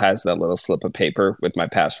still has that little slip of paper with my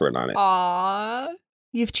password on it. Aww.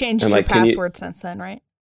 You've changed your password since then, right?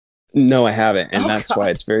 No, I haven't. And that's why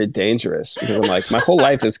it's very dangerous, because I'm like, my whole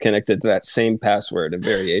life is connected to that same password and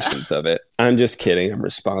variations of it. I'm just kidding. I'm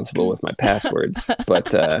responsible with my passwords.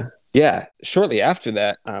 But yeah, shortly after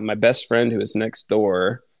that, my best friend who was next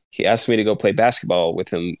door, he asked me to go play basketball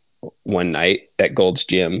with him one night at Gold's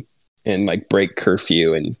Gym and like break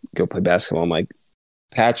curfew and go play basketball. I'm like,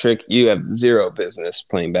 Patrick, you have zero business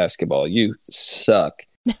playing basketball. You suck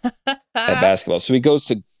at basketball. So he goes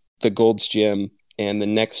to the Gold's Gym, and the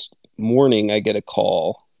next morning I get a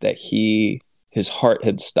call that his heart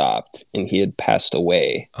had stopped and he had passed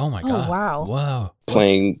away. Oh my God. Oh, wow. Whoa.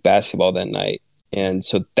 Playing basketball that night. And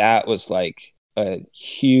so that was like a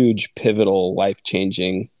huge, pivotal,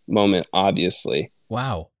 life-changing moment, obviously.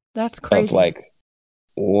 Wow. That's crazy. Of like,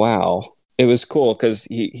 wow. It was cool because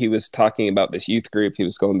he was talking about this youth group. He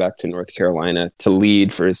was going back to North Carolina to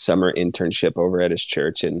lead for his summer internship over at his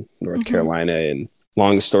church in North Carolina. And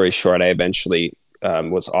long story short, I eventually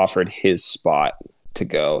was offered his spot to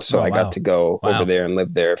go. So I got to go over there and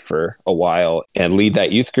live there for a while and lead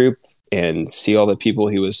that youth group and see all the people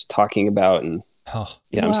he was talking about. And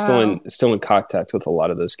I'm still in contact with a lot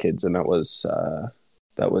of those kids. And that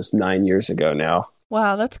was 9 years ago now.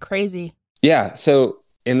 Wow, that's crazy. Yeah. So,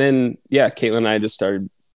 and then, Caitlin and I just started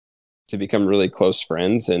to become really close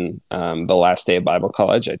friends. And the last day of Bible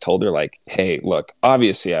college, I told her like, hey, look,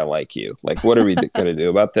 obviously I like you. Like, what are we going to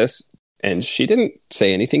do about this? And she didn't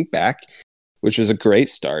say anything back, which was a great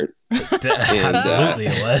start. Absolutely,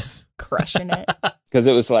 it was. Crushing it. Because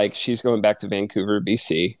it was like, she's going back to Vancouver,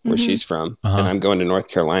 BC, where she's from. And I'm going to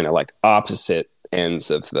North Carolina, like opposite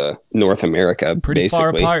ends of the North America, pretty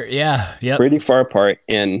basically. Far apart, yeah. Yep. Pretty far apart.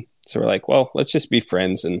 And so we're like, well, let's just be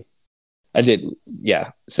friends. And I did,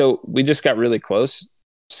 So we just got really close,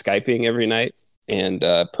 Skyping every night and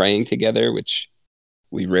praying together, which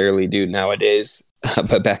we rarely do nowadays.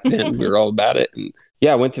 But back then we were all about it. And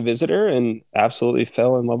I went to visit her and absolutely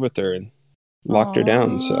fell in love with her and locked her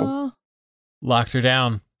down. So locked her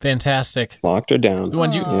down. Fantastic. Locked her down.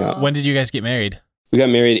 When did you guys get married? We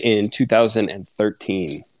got married in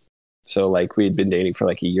 2013. So like we'd been dating for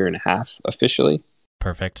like a year and a half officially.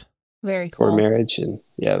 Perfect. Very cool. For marriage. And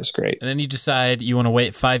it was great. And then you decide you want to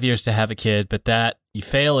wait 5 years to have a kid, but you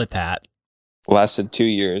fail at that. Lasted 2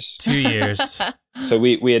 years. 2 years. So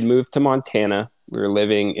we had moved to Montana. We were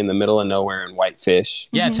living in the middle of nowhere in Whitefish.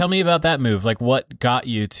 Yeah, tell me about that move. Like, what got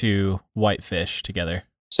you to Whitefish together?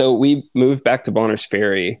 So we moved back to Bonners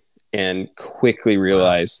Ferry and quickly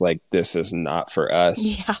realized, like, this is not for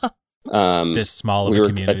us. Yeah. This small of a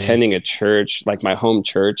community. We were attending a church, like my home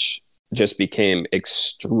church just became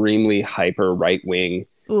extremely hyper right-wing.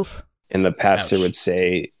 Oof. And the pastor would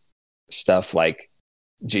say stuff like,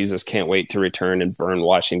 Jesus can't wait to return and burn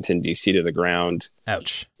Washington, D.C. to the ground.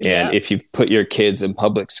 Ouch. And if you've put your kids in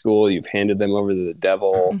public school, you've handed them over to the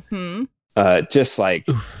devil. Just like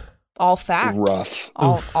all facts. Rough.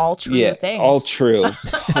 All true things. All true.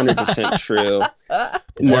 100% true.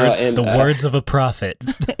 The words of a prophet.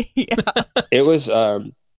 It was,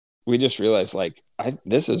 we just realized like,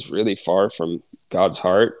 this is really far from God's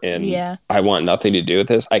heart, and I want nothing to do with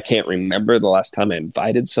this. I can't remember the last time I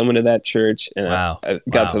invited someone to that church, and I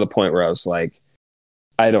got to the point where I was like,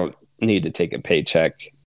 I don't need to take a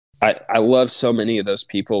paycheck. I love so many of those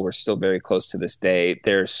people. We're still very close to this day.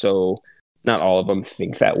 They're so, not all of them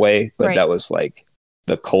think that way, but that was like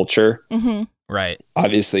the culture. Right.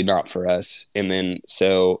 Obviously not for us. And then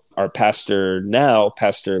so our pastor now,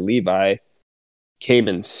 Pastor Levi, came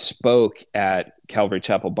and spoke at Calvary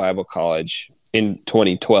Chapel Bible College in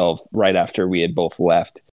 2012, right after we had both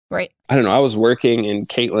left. Right. I don't know. I was working, and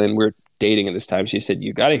Caitlin, we're dating at this time. She said,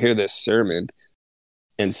 you got to hear this sermon,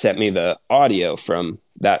 and sent me the audio from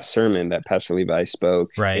that sermon that Pastor Levi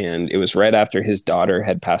spoke. Right. And it was right after his daughter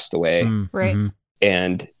had passed away. Right.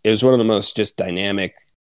 And it was one of the most just dynamic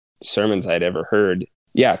sermons I'd ever heard.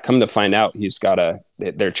 Yeah, come to find out,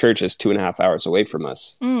 their church is 2.5 hours away from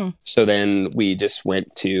us. So then we just went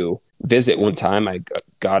to visit one time. I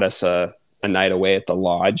got us a night away at the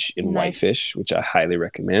lodge in Whitefish, which I highly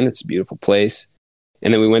recommend. It's a beautiful place.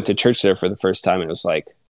 And then we went to church there for the first time. And it was like,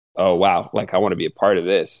 oh, wow, like I want to be a part of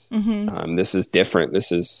this. This is different.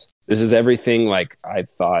 This is everything like I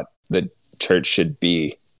thought the church should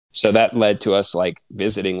be. So that led to us like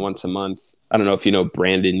visiting once a month. I don't know if you know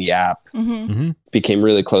Brandon Yap. Became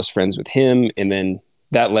really close friends with him. And then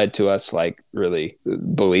that led to us like really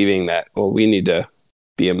believing that, well, we need to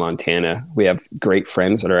be in Montana. We have great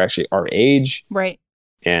friends that are actually our age. Right.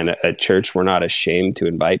 And a church we're not ashamed to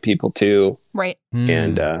invite people to. Right.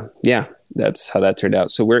 And that's how that turned out.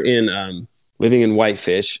 So we're in living in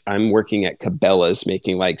Whitefish. I'm working at Cabela's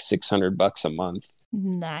making like $600 a month.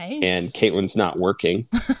 Nice. And Caitlin's not working.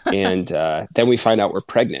 And then we find out we're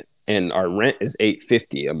pregnant and our rent is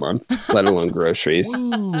 $850 a month, let alone groceries.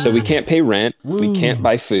 Ooh. So we can't pay rent. We can't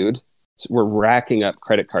buy food. So we're racking up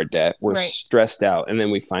credit card debt. We're stressed out. And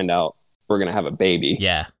then we find out we're going to have a baby.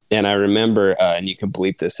 Yeah. And I remember, and you can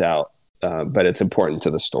bleep this out, but it's important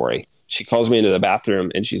to the story. She calls me into the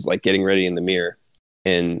bathroom and she's like getting ready in the mirror.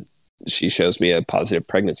 And she shows me a positive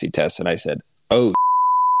pregnancy test. And I said, oh,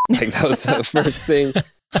 like that was the first thing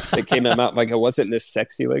that came out. Like I wasn't this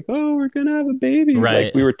sexy, like, oh, we're going to have a baby. Right.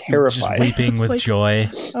 Like we were terrified. Just weeping with joy.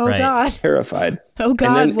 Oh, right. God. Terrified. Oh, God.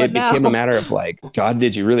 And then what it became now? a matter of like, God,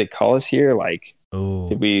 did you really call us here? Like,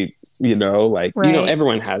 did we,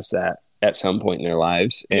 everyone has that at some point in their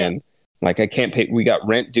lives. And like, I can't pay. We got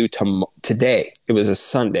rent due today. It was a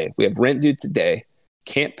Sunday. We have rent due today.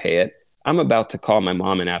 Can't pay it. I'm about to call my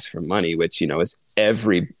mom and ask for money, which, is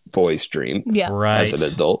every boy's dream as an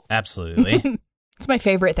adult. Absolutely. It's my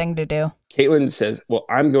favorite thing to do. Caitlin says, well,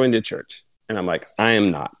 I'm going to church. And I'm like, I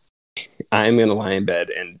am not. I'm going to lie in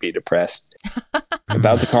bed and be depressed.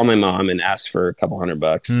 About to call my mom and ask for a couple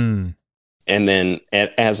 $100. And then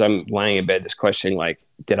as I'm lying in bed, just questioning, like,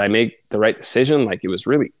 did I make the right decision? Like, it was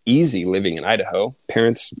really easy living in Idaho.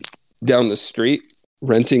 Parents down the street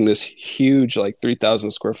renting this huge, like 3,000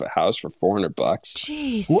 square foot house for $400.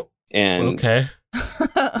 Jeez. And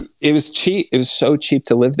it was cheap. It was so cheap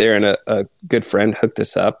to live there. And a good friend hooked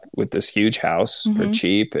us up with this huge house for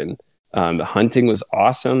cheap. And the hunting was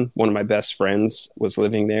awesome. One of my best friends was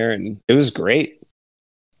living there and it was great.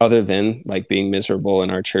 Other than like being miserable in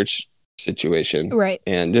our church situation. Right.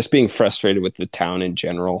 And just being frustrated with the town in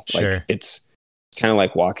general. Sure. Like it's kind of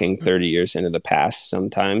like walking 30 years into the past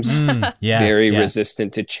sometimes. Very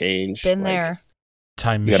resistant to change. Been like, there.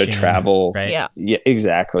 Time you got to machine, travel. right? Yeah,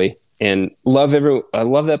 exactly. And I love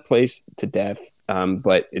that place to death.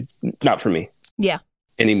 But it's not for me. Yeah.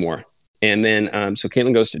 Anymore. And then, so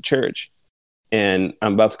Caitlin goes to church and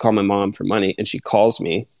I'm about to call my mom for money. And she calls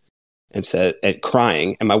me and said,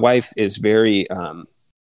 crying. And my wife is very,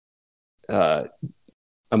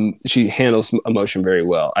 she handles emotion very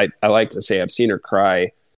well. I like to say I've seen her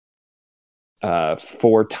cry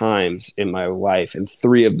 4 times in my life, and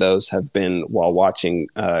 3 of those have been while watching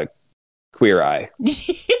Queer Eye.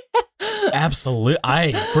 Absolutely,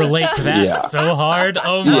 I relate to that so hard.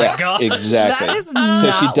 Oh my god, exactly. That is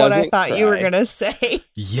not what I thought you were gonna say.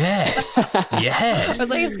 Yes. I was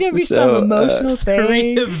like, it's gonna be some emotional thing.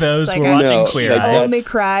 3 of those like, were watching Queer Eye. She only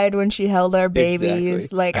cried when she held our babies.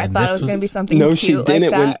 Exactly. Like I thought it was gonna be something. No, cute she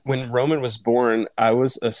didn't. Like that. When Roman was born, I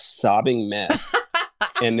was a sobbing mess.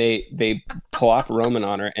 And they plop Roman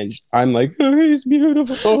on her, and I'm like, oh, he's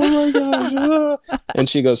beautiful. Oh my gosh! And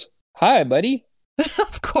she goes, "Hi, buddy."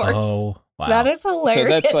 Of course. Oh, wow. That is hilarious. So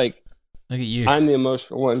that's like, look at you. I'm the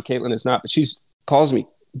emotional one. Caitlin is not. But she calls me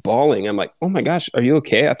bawling. I'm like, oh my gosh, are you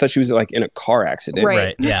okay? I thought she was like in a car accident.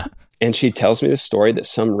 Right. Yeah. And she tells me the story that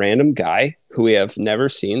some random guy who we have never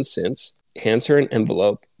seen since hands her an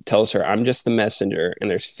envelope, tells her, I'm just the messenger, and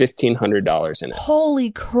there's $1,500 in it.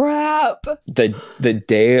 Holy crap. The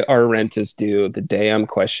day our rent is due, the day I'm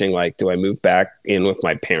questioning, like, do I move back in with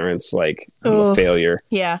my parents? Like, I'm a failure.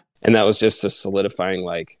 Yeah. And that was just a solidifying,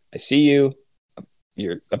 like, I see you.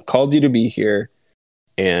 I've called you to be here.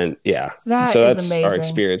 And yeah. So that's amazing. our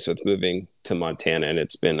experience with moving to Montana. And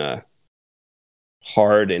it's been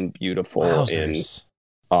hard and beautiful and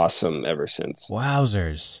awesome ever since.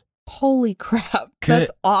 Wowzers. Holy crap.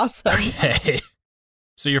 That's awesome. Okay.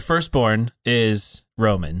 So your firstborn is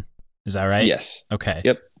Roman. Is that right? Yes. Okay.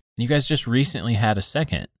 Yep. You guys just recently had a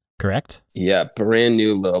second, correct? Yeah. Brand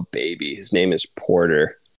new little baby. His name is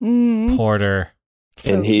Porter. Mm. Porter.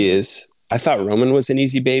 And he is, I thought Roman was an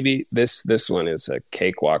easy baby. This one is a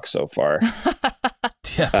cakewalk so far.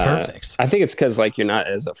 Yeah, perfect. I think it's because like you're not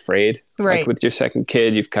as afraid. Right. Like with your second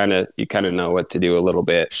kid, you kind of know what to do a little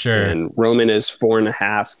bit. Sure. And Roman is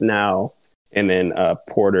 4.5 now, and then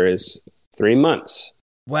Porter is 3 months.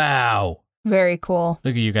 Wow. Very cool.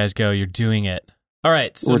 Look at you guys go. You're doing it. All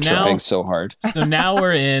right. So we're trying so hard. So now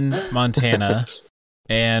we're in Montana.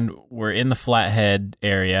 And we're in the Flathead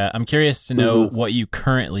area. I'm curious to know what you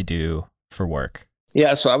currently do for work.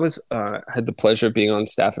 Yeah, so I was had the pleasure of being on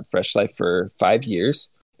staff at Fresh Life for 5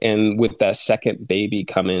 years, And with that second baby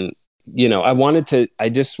coming, you know, I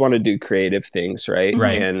just want to do creative things. Right.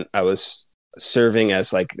 And I was serving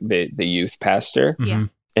as like the youth pastor. Yeah.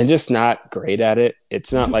 And just not great at it.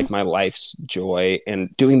 It's not like my life's joy,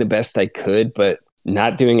 and doing the best I could, but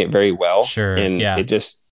not doing it very well. Sure. And it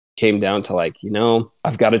just came down to like, you know,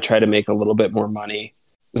 I've got to try to make a little bit more money.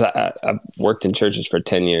 I've worked in churches for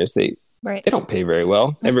 10 years. They don't pay very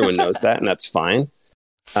well. Everyone knows that, and that's fine.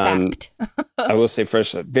 Fact. I will say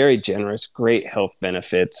first, very generous, great health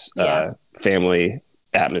benefits, family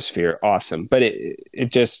atmosphere, awesome. But it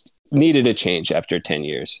just needed a change after 10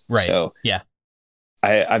 years. Right. So yeah.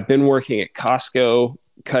 I've been working at Costco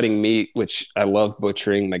cutting meat, which I love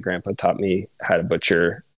butchering. My grandpa taught me how to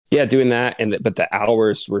butcher. Yeah, doing that. But the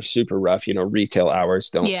hours were super rough. You know, retail hours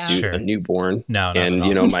don't suit a newborn. No, and,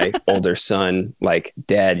 you know, my older son, like,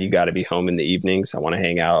 Dad, you got to be home in the evenings. I want to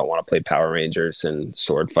hang out. I want to play Power Rangers and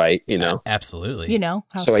sword fight, you know. Absolutely. You know,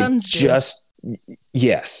 how so sons yes.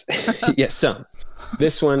 Yes, son.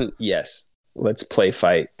 This one, yes. Let's play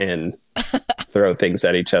fight and throw things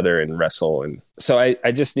at each other and wrestle. And so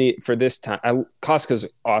I just need, for this time, Costco's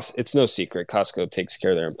awesome. It's no secret. Costco takes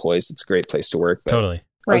care of their employees. It's a great place to work. But totally.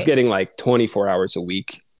 I was getting like 24 hours a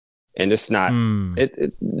week, and it's not,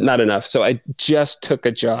 it's not enough. So I just took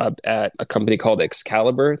a job at a company called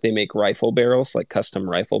Excalibur. They make rifle barrels, like custom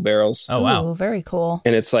rifle barrels. Oh, wow. Ooh, very cool.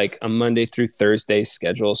 And it's like a Monday through Thursday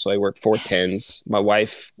schedule. So I work 4/10s. My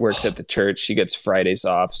wife works at the church. She gets Fridays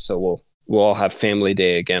off. So we'll all have family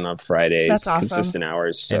day again on Fridays. That's awesome. Consistent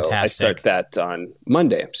hours. So Fantastic. I start that on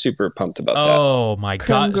Monday. I'm super pumped about that. Oh my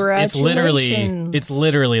God. Congratulations. It's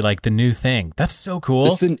literally like the new thing. That's so cool.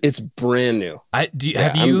 It's brand new. I'm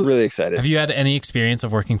really excited. Have you had any experience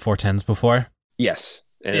of working 4/10s before? Yes.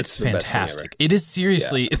 And it's the best thing fantastic. ever. It is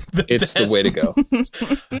seriously It's the way to go.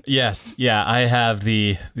 Yes. Yeah. I have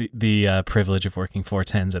the privilege of working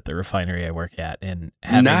 4/10s at the refinery I work at, and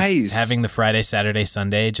having the Friday, Saturday,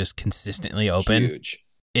 Sunday just consistently open. Huge.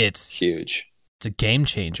 It's huge. It's a game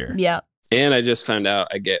changer. Yeah. And I just found out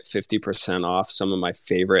I get 50% off some of my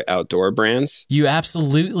favorite outdoor brands. You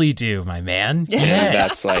absolutely do, my man. And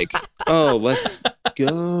that's like, oh, let's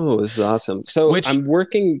go. This is awesome. So I'm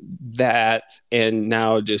working that, and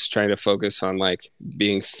now just trying to focus on like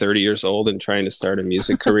being 30 years old and trying to start a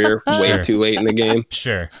music career way too late in the game.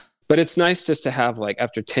 Sure. But it's nice just to have, like,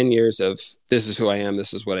 after 10 years of this is who I am,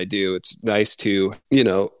 this is what I do. It's nice to, you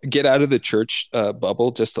know, get out of the church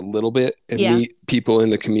bubble just a little bit and meet people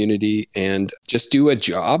in the community and just do a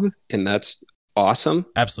job. And that's awesome.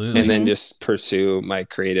 Absolutely. And then just pursue my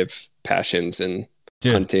creative passions and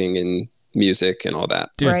hunting and music and all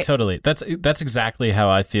that. Dude, totally. That's exactly how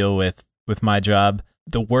I feel with my job.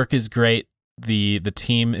 The work is great. The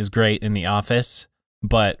team is great in the office.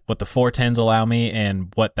 But what the 4/10s allow me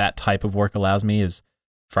and what that type of work allows me is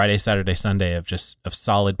Friday, Saturday, Sunday of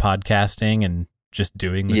solid podcasting and just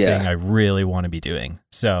doing the thing I really want to be doing.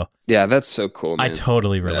 So yeah, that's so cool, man. I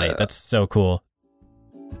totally relate. That's so cool.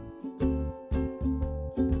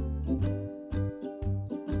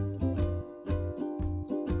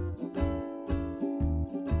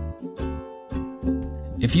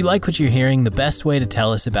 If you like what you're hearing, the best way to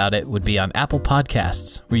tell us about it would be on Apple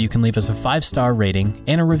Podcasts, where you can leave us a 5-star rating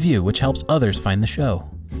and a review, which helps others find the show.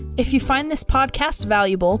 If you find this podcast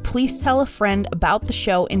valuable, please tell a friend about the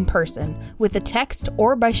show in person, with a text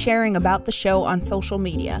or by sharing about the show on social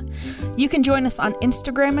media. You can join us on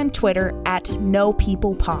Instagram and Twitter at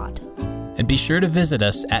KnowPeoplePod. And be sure to visit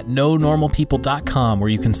us at KnowNormalPeople.com, where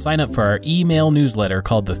you can sign up for our email newsletter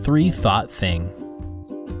called The 3 Thought Thing.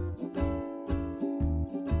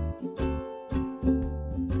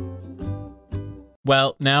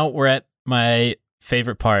 Well, now we're at my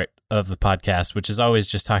favorite part of the podcast, which is always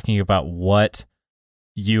just talking about what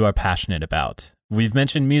you are passionate about. We've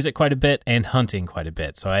mentioned music quite a bit and hunting quite a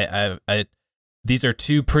bit. So I these are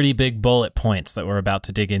 2 pretty big bullet points that we're about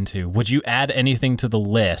to dig into. Would you add anything to the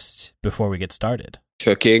list before we get started?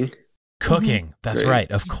 Cooking. That's right.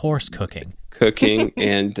 Of course, cooking.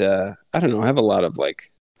 And I don't know. I have a lot of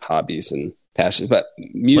like hobbies and passions, but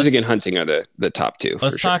music and hunting are the top 2.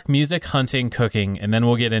 Let's talk music, hunting, cooking, and then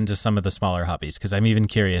we'll get into some of the smaller hobbies because I'm even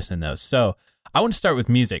curious in those. So I want to start with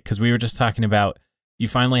music because we were just talking about you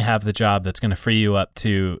finally have the job that's going to free you up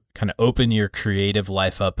to kind of open your creative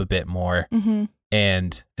life up a bit more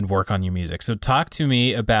and work on your music. So talk to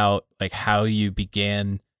me about like how you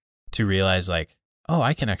began to realize like, oh,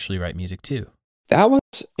 I can actually write music too. That was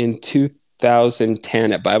in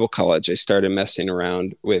 2010 at Bible College. I started messing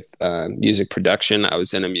around with music production. I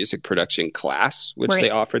was in a music production class, which they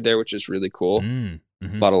offered there, which is really cool. A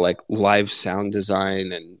lot of like live sound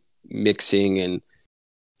design and mixing and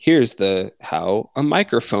here's how a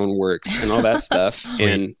microphone works and all that stuff.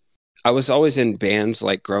 And I was always in bands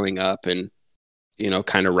like growing up and,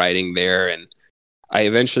 kind of writing there. And I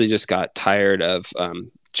eventually just got tired of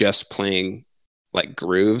just playing like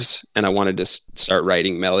grooves, and I wanted to start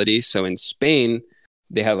writing melody. So in Spain,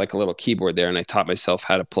 they had like a little keyboard there, and I taught myself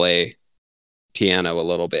how to play piano a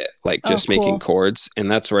little bit, like just making chords.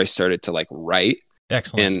 And that's where I started to like write.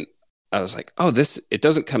 Excellent. And I was like, oh, it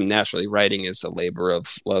doesn't come naturally. Writing is a labor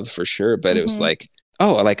of love for sure. But it was like,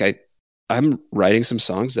 I'm writing some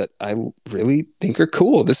songs that I really think are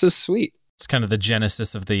cool. This is sweet. It's kind of the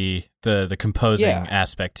genesis of the composing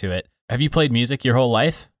aspect to it. Have you played music your whole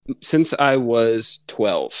life? Since I was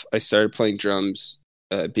 12, I started playing drums,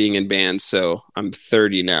 being in bands. So I'm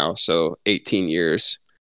 30 now. So 18 years,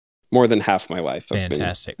 more than half my life.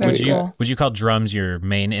 Fantastic. Would you call drums your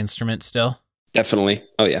main instrument still? Definitely.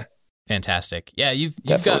 Oh yeah. Fantastic. Yeah, you've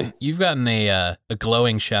gotten a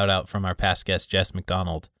glowing shout out from our past guest Jess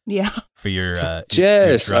McDonald. Yeah. For your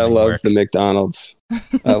Jess, your I love work. the McDonald's.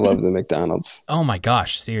 I love the McDonald's. Oh my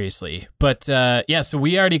gosh, seriously. But so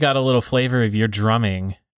we already got a little flavor of your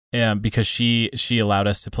drumming because she allowed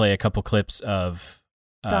us to play a couple clips of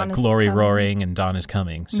Glory Roaring and Dawn is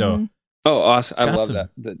Coming. So oh, awesome. I love that.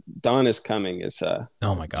 The Dawn is Coming is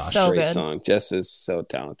oh my gosh, so great good. song. Jess is so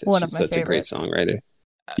talented. One She's of my such favorites. a great songwriter.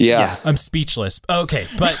 Yeah. I'm speechless. Okay,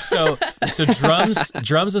 but so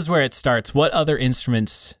drums is where it starts. What other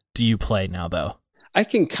instruments do you play now, though? I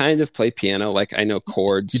can kind of play piano. Like I know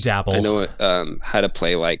chords. You dabble. I know how to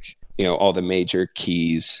play like all the major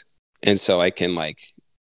keys, and so I can like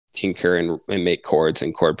tinker and make chords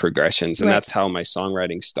and chord progressions, and that's how my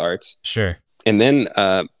songwriting starts. Sure. And then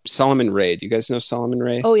Solomon Ray. Do you guys know Solomon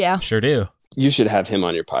Ray? Oh yeah, sure do. You should have him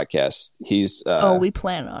on your podcast. He's we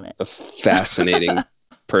plan on it. A fascinating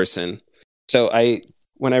person. So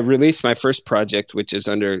when I released my first project, which is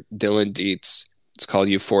under Dylan Dietz, it's called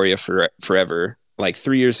Euphoria Forever. Like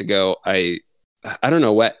 3 years ago, I don't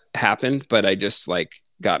know what happened, but I just like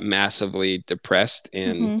got massively depressed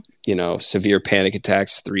and severe panic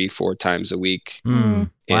attacks 3-4 times a week,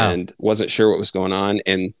 and wasn't sure what was going on.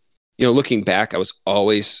 And looking back, I was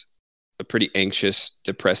always a pretty anxious,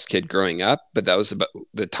 depressed kid growing up, but that was about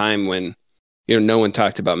the time when no one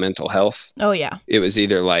talked about mental health. Oh yeah. It was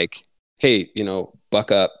either like, hey, buck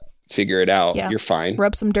up, figure it out. Yeah. You're fine.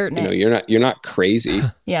 Rub some dirt in it. You're not crazy.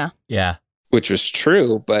 Yeah. Yeah. Which was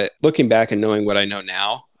true, but looking back and knowing what I know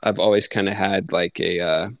now, I've always kind of had like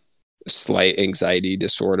a slight anxiety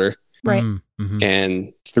disorder. Right. Mm-hmm.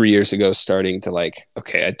 And 3 years ago, starting to like,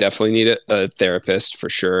 okay, I definitely need a therapist for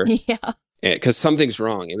sure. Yeah. Because something's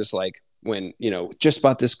wrong. It was like when, just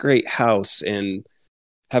bought this great house and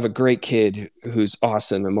have a great kid who's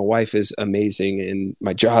awesome, and my wife is amazing, and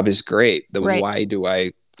my job is great. Then why do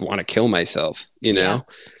I want to kill myself?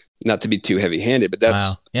 Not to be too heavy-handed, but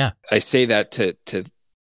that's I say that to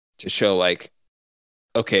show like,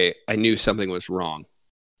 okay, I knew something was wrong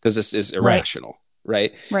because this is irrational,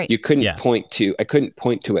 right? Right. You couldn't I couldn't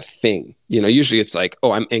point to a thing. Usually it's like,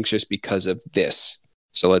 oh, I'm anxious because of this,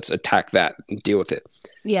 so let's attack that and deal with it.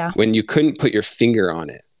 Yeah. When you couldn't put your finger on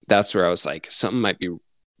it, that's where I was like, something might be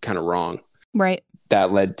kind of wrong. Right.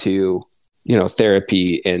 That led to,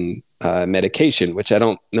 therapy and medication, which I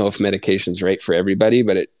don't know if medication's right for everybody,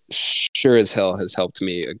 but it sure as hell has helped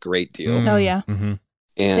me a great deal. Oh yeah. Mm-hmm.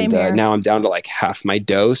 And now I'm down to like half my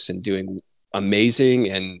dose and doing amazing.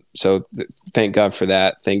 And so thank God for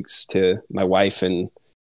that. Thanks to my wife and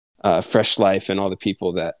Fresh Life and all the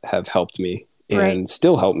people that have helped me and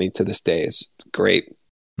still help me to this day. Is great.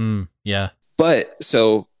 Yeah. But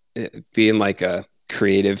so being like a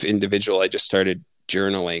creative individual, I just started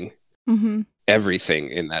journaling everything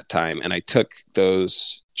in that time. And I took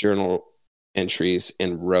those journal entries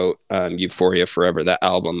and wrote Euphoria Forever, that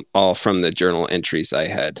album, all from the journal entries I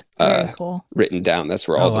had written down. That's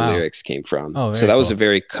where all the lyrics came from. So that was a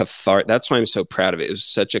very cathartic. That's why I'm so proud of it. It was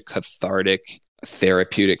such a cathartic,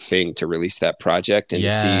 therapeutic thing to release that project and to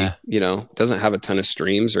see, it doesn't have a ton of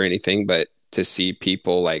streams or anything, but to see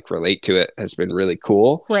people like relate to it has been really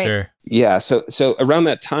cool. Right. Sure. Yeah. So around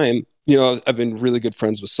that time, I've been really good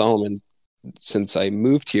friends with Solomon since I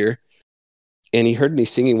moved here. And he heard me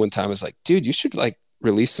singing one time. I was like, dude, you should like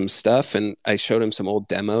release some stuff. And I showed him some old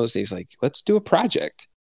demos. And he's like, let's do a project.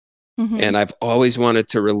 And I've always wanted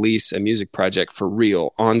to release a music project for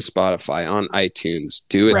real on Spotify, on iTunes,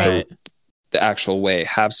 do it the actual way,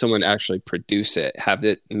 have someone actually produce it, have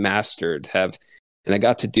it mastered, and I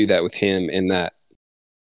got to do that with him, and that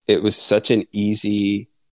it was such an easy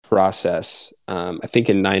process. I think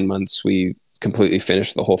in 9 months, we completely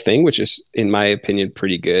finished the whole thing, which is, in my opinion,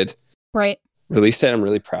 pretty good. Right. released it. I'm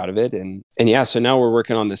really proud of it. And yeah, so now we're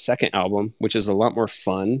working on the second album, which is a lot more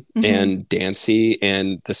fun and dancey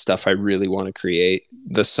and the stuff I really want to create.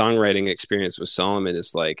 The songwriting experience with Solomon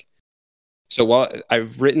is like, so while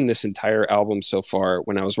I've written this entire album so far,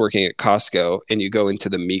 when I was working at Costco and you go into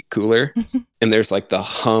the meat cooler and there's like the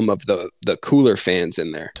hum of the cooler fans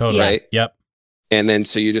in there. Totally. Right? Yep. And then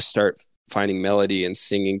so you just start finding melody and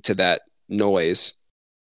singing to that noise.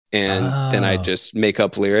 And then I just make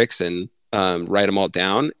up lyrics and write them all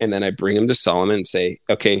down. And then I bring them to Solomon and say,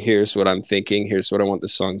 okay, here's what I'm thinking. Here's what I want the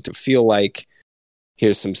song to feel like.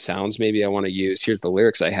 Here's some sounds maybe I want to use. Here's the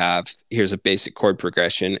lyrics I have. Here's a basic chord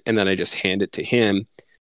progression. And then I just hand it to him.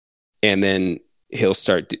 And then he'll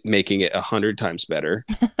start making it 100 times better.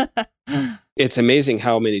 It's amazing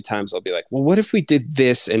how many times I'll be like, well, what if we did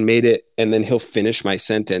this and made it? And then he'll finish my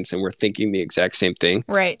sentence and we're thinking the exact same thing.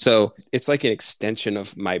 Right. So it's like an extension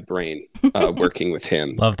of my brain working with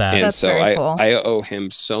him. Love that. And That's so very cool. I owe him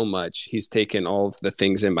so much. He's taken all of the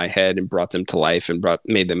things in my head and brought them to life and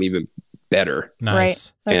made them even better.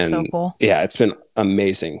 Nice. Right. That's so And cool. yeah, it's been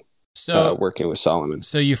amazing So, working with Solomon.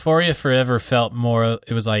 so Euphoria Forever felt more,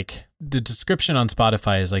 it was like the description on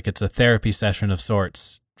Spotify is like it's a therapy session of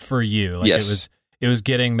sorts for you. Like Yes. it was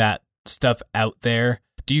getting that stuff out there.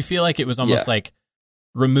 Do you feel like it was almost like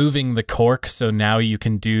removing the cork so now you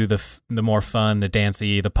can do the more fun, the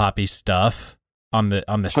dancey, the poppy stuff on the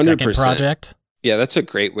second 100%. project? Yeah, that's a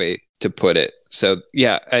great way to put it. So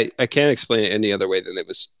yeah, I can't explain it any other way than it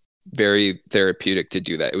was very therapeutic to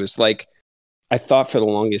do that. It was like, I thought for the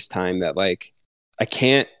longest time that like, I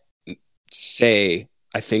can't say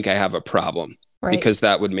I think I have a problem because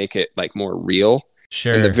that would make it like more real.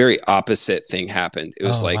 Sure. And the very opposite thing happened. It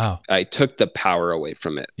was wow. I took the power away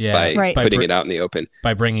from it Yeah. by putting it out in the open.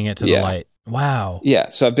 By bringing it to the light. Wow. Yeah.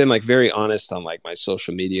 So I've been like very honest on like my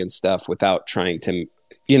social media and stuff without trying to,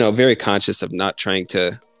 very conscious of not trying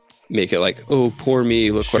to make it like, oh, poor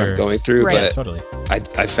me, look what I'm going through. Right. But Totally. I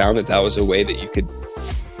found that was a way that you could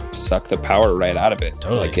suck the power right out of it.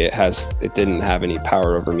 Totally. Like it didn't have any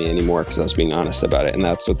power over me anymore because I was being honest about it. And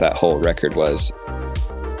that's what that whole record was.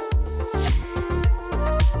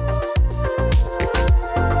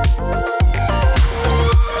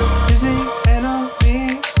 Is it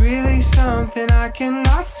enemy really something I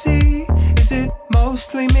cannot see? Is it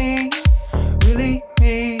mostly me? Really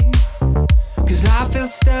me? 'Cause I feel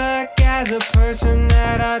stuck as a person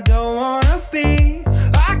that I don't wanna be.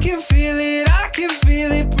 I can feel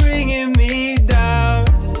it bringing me down.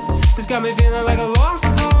 It's got me feeling like a lost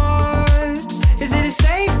cause. Is it a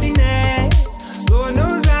safety net? Lord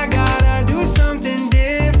knows I gotta do something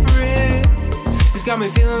different. It's got me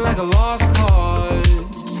feeling like a lost cause.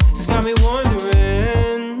 It's got me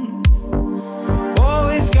wondering. Oh,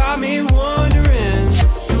 it's got me wondering.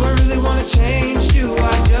 Do I really wanna change? Do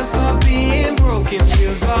I just love being broken?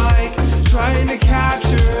 Feels like trying to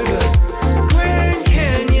capture the Grand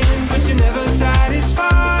Canyon, but you're never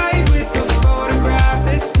satisfied with the photograph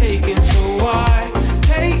that's taken. So why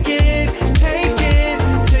take it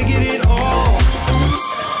all?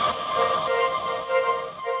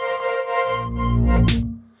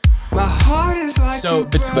 My heart is like So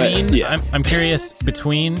between, yeah. I'm curious,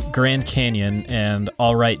 between Grand Canyon and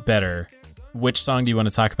All Right Better, which song do you want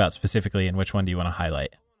to talk about specifically and which one do you want to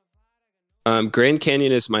highlight? Grand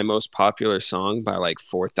Canyon is my most popular song by like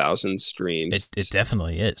 4,000 streams. It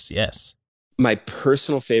definitely is, yes. My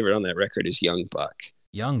personal favorite on that record is Young Buck.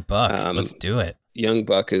 Young Buck, let's do it. Young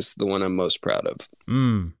Buck is the one I'm most proud of.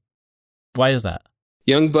 Why is that?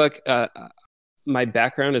 Young Buck, my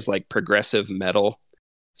background is like progressive metal.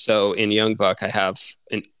 So in Young Buck, I have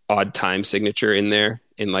an odd time signature in there.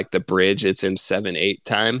 In like the bridge, it's in 7/8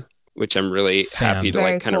 time, which I'm really happy to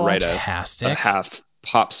like kind of write a half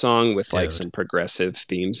pop song with like some progressive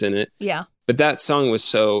themes in it. Yeah. But that song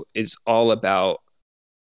is all about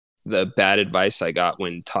the bad advice I got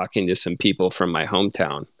when talking to some people from my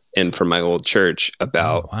hometown and from my old church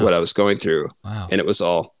about what I was going through. Wow. And it was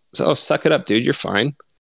all, suck it up, dude, you're fine.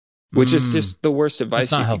 Which is just the worst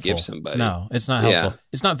advice you could give somebody. No, it's not helpful. Yeah.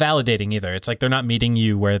 It's not validating either. It's like they're not meeting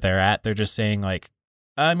you where they're at. They're just saying like,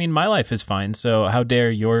 I mean, my life is fine, so how dare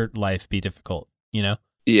your life be difficult, you know?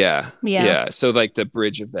 Yeah. So like the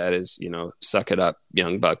bridge of that is, suck it up,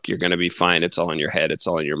 young buck. You're going to be fine. It's all in your head. It's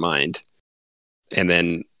all in your mind. And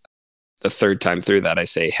then the third time through that, I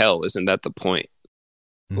say, hell, isn't that the point?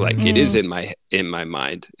 Like it is in my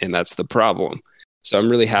mind. And that's the problem. So I'm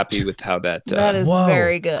really happy with how that. That is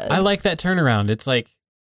very good. I like that turnaround. It's like,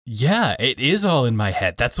 yeah, it is all in my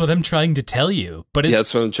head. That's what I'm trying to tell you. But it's,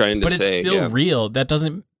 that's what I'm trying to say. But it's still real. That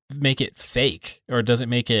doesn't make it fake, or doesn't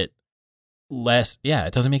make it less. Yeah,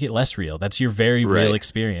 it doesn't make it less real. That's your very real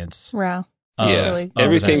experience. Wow.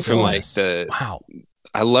 Everything from like wow.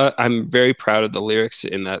 I'm very proud of the lyrics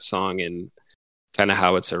in that song and kind of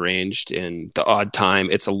how it's arranged and the odd time.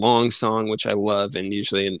 It's a long song, which I love. And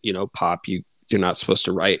usually in, pop, you're not supposed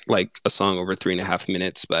to write like a song over 3.5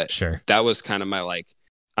 minutes, but sure. That was kind of my, like,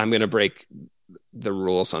 I'm going to break the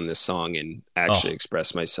rules on this song and actually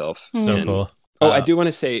express myself. So cool. I do want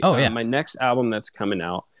to say, my next album that's coming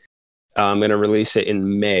out, I'm going to release it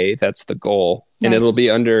in May. That's the goal. Nice. And it'll be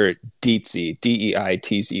under Deitzy,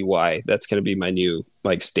 Deitzy. That's going to be my new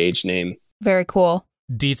like stage name. Very cool.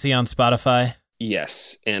 Deitzy on Spotify.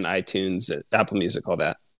 Yes. And iTunes, Apple Music, all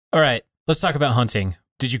that. All right. Let's talk about hunting.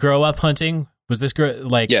 Did you grow up hunting? Was this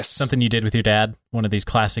something you did with your dad? One of these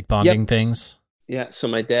classic bonding things? Yeah. So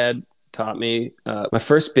my dad taught me. My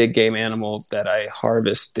first big game animal that I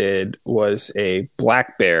harvested was a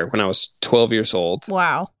black bear when I was 12 years old.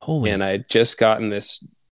 Wow. And I had just gotten this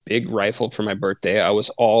big rifle for my birthday. I was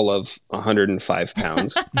all of 105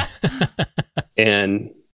 pounds. And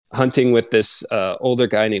hunting with this older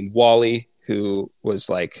guy named Wally, who was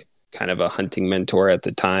like kind of a hunting mentor at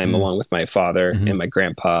the time, along with my father and my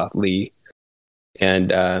grandpa, Lee.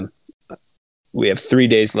 And we have 3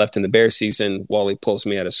 days left in the bear season. Wally pulls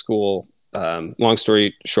me out of school. Long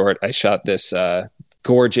story short, I shot this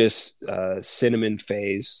gorgeous cinnamon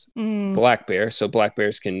phase black bear. So black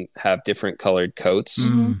bears can have different colored coats.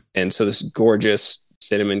 And so this gorgeous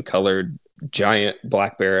cinnamon colored giant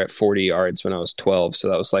black bear at 40 yards when I was 12. So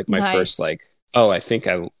that was like my first like, I think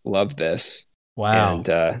I love this. Wow. And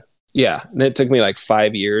and it took me like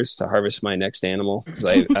 5 years to harvest my next animal because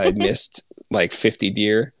I missed like 50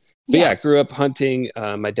 deer. But I grew up hunting.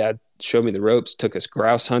 My dad showed me the ropes, took us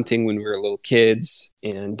grouse hunting when we were little kids.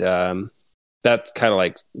 And that kind of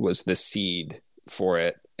like was the seed for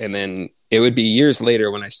it. And then it would be years later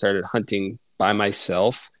when I started hunting by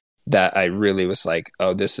myself that I really was like,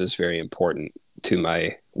 oh, this is very important to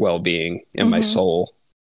my well-being and my soul.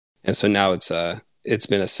 And so now it's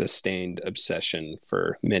been a sustained obsession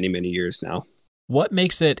for many, many years now. What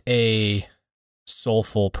makes it a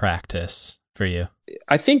soulful practice for you?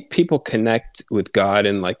 I think people connect with God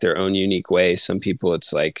in like their own unique way. Some people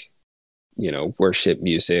it's like, worship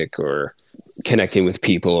music or connecting with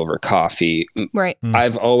people over coffee. Right.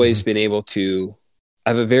 I've always been able to,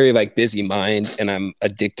 I have a very like busy mind and I'm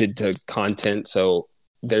addicted to content. So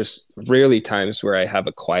there's rarely times where I have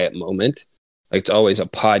a quiet moment. Like it's always a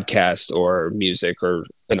podcast or music or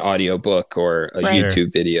an audio book or a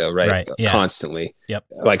YouTube video, right? Yeah. Constantly. Yep.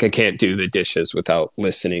 Like I can't do the dishes without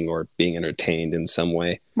listening or being entertained in some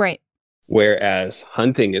way. Right. Whereas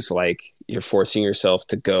hunting is like you're forcing yourself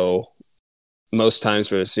to go. Most times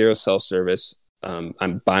there's zero self-service.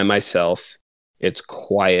 I'm by myself. It's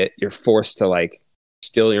quiet. You're forced to like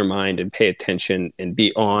still your mind and pay attention and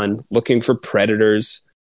be on looking for predators.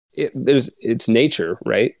 It's nature,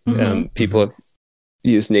 right? People have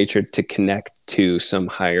used nature to connect to some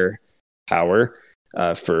higher power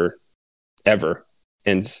forever,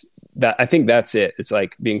 and that I think that's it. It's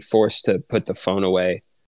like being forced to put the phone away,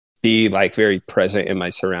 be like very present in my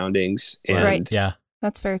surroundings, and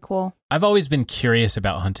that's very cool. I've always been curious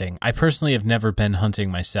about hunting. I personally have never been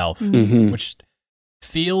hunting myself, which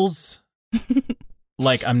feels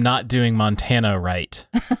like I'm not doing Montana right.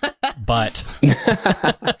 But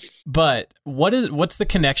what's the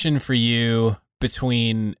connection for you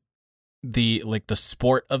between the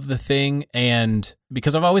sport of the thing and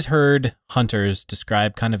because I've always heard hunters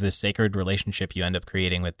describe kind of this sacred relationship you end up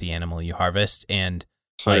creating with the animal you harvest and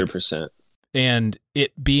 100%. And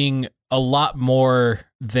it being a lot more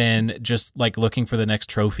than just like looking for the next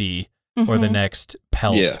trophy or the next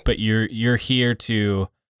pelt, but you're here to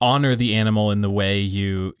honor the animal in the way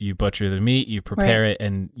you butcher the meat, you prepare it,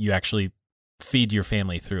 and you actually feed your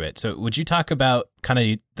family through it. So would you talk about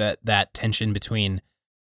kind of that tension between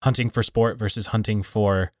hunting for sport versus hunting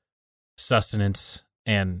for sustenance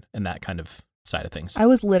and that kind of side of things? I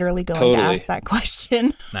was literally going to ask that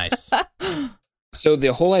question. Nice. So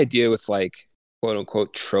the whole idea with like quote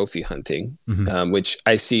unquote trophy hunting, which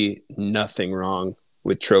I see nothing wrong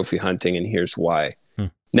with trophy hunting, and here's why.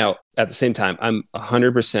 Now, at the same time, I'm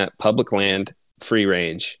 100% public land, free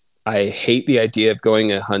range. I hate the idea of going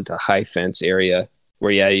to hunt a high fence area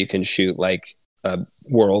where, you can shoot like a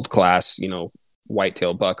world-class,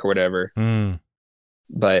 whitetail buck or whatever.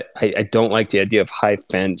 But I don't like the idea of high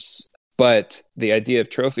fence. But the idea of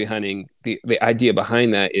trophy hunting, the idea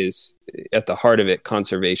behind that is at the heart of it,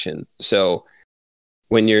 conservation. So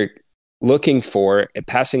when you're looking for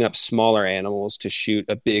passing up smaller animals to shoot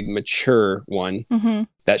a big mature one,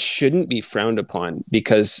 that shouldn't be frowned upon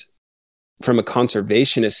because from a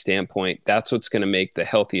conservationist standpoint, that's what's going to make the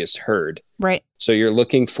healthiest herd. Right. So you're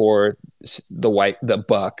looking for the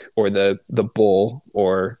buck or the bull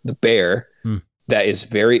or the bear that is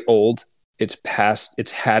very old. It's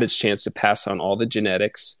had its chance to pass on all the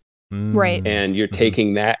genetics. Right. And you're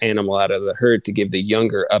taking that animal out of the herd to give the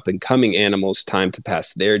younger up and coming animals time to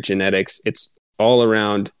pass their genetics. It's all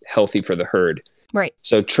around healthy for the herd. Right.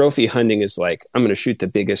 So trophy hunting is like, I'm going to shoot the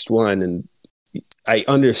biggest one. And I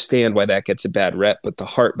understand why that gets a bad rep, but the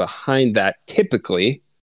heart behind that typically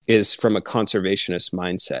is from a conservationist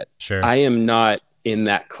mindset. Sure. I am not in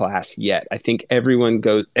that class yet. I think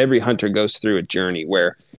every hunter goes through a journey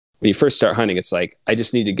where when you first start hunting, it's like, I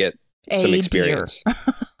just need to get some experience.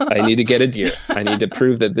 I need to get a deer. I need to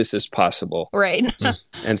prove that this is possible. Right.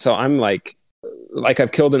 And so I'm like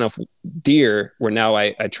I've killed enough deer where now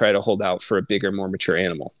I try to hold out for a bigger, more mature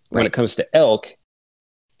animal. When it comes to elk,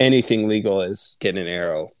 anything legal is getting an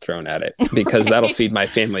arrow thrown at it because that'll feed my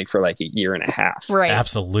family for like a year and a half. Right.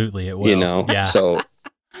 Absolutely. It will. You know? Yeah.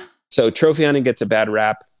 So trophy hunting gets a bad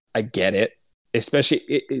rap. I get it.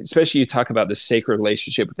 Especially you talk about the sacred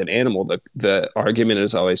relationship with an animal. The argument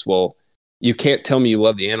is always, well, you can't tell me you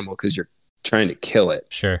love the animal because you're trying to kill it.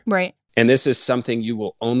 Sure. Right. And this is something you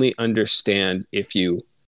will only understand if you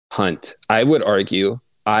hunt. I would argue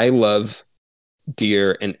I love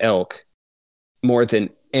deer and elk more than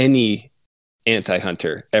any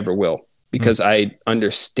anti-hunter ever will because I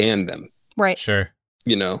understand them. Right. Sure.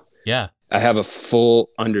 You know? Yeah. I have a full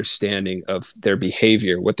understanding of their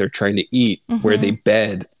behavior, what they're trying to eat, where they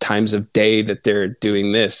bed, times of day that they're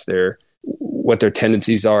doing this, what their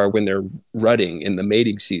tendencies are when they're rutting in the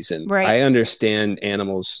mating season. Right. I understand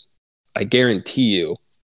animals, I guarantee you,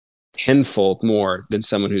 tenfold more than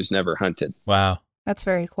someone who's never hunted. Wow. That's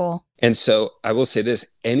very cool. And so I will say this,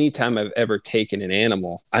 anytime I've ever taken an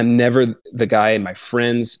animal, I'm never the guy, and my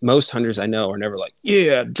friends, most hunters I know are never like,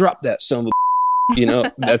 yeah, drop that son of a you know,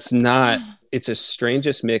 that's not, it's a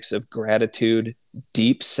strangest mix of gratitude,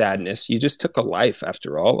 deep sadness. You just took a life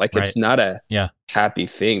after all. Like it's not a happy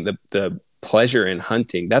thing. The pleasure in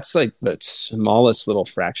hunting, that's like the smallest little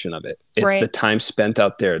fraction of it. It's the time spent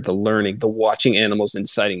out there, the learning, the watching animals and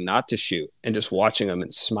deciding not to shoot and just watching them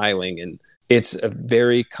and smiling. And it's a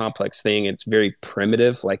very complex thing. It's very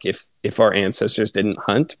primitive. Like if our ancestors didn't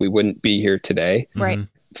hunt, we wouldn't be here today. Right.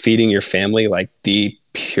 Feeding your family like the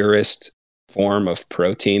purest form of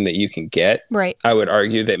protein that you can get. Right. I would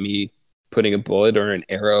argue that me putting a bullet or an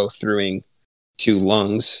arrow through 2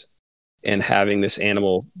 lungs and having this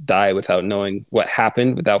animal die without knowing what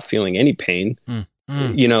happened, without feeling any pain.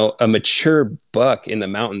 You know, a mature buck in the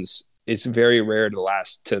mountains is very rare to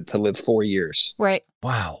live 4 years. Right.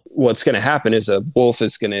 Wow. What's going to happen is a wolf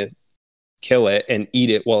is going to kill it and eat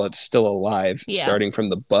it while it's still alive, starting from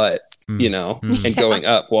the butt, you know, and going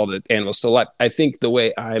up while the animal's still alive. I think the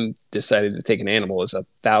way I'm decided to take an animal is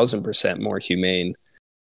 1,000% more humane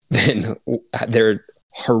than their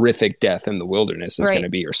horrific death in the wilderness is going to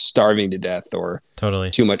be, or starving to death, or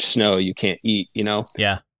too much snow you can't eat, you know?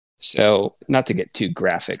 Yeah. So not to get too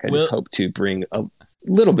graphic, I just hope to bring a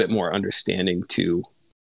little bit more understanding to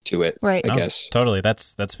it, I guess. Totally.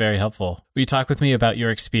 That's very helpful. Will you talk with me about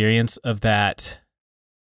your experience of that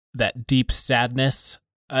deep sadness,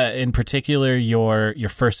 in particular your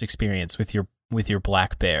first experience with your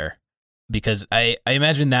black bear? Because I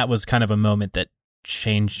imagine that was kind of a moment that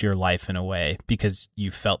changed your life in a way because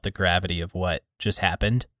you felt the gravity of what just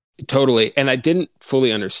happened. Totally. And I didn't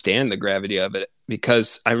fully understand the gravity of it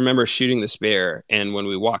because I remember shooting this bear, and when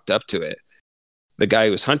we walked up to it, the guy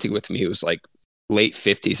who was hunting with me, who was like late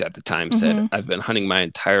 50s at the time, said, I've been hunting my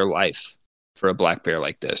entire life for a black bear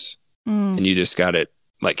like this. And you just got it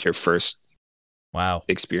like your first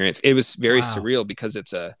experience. It was very surreal because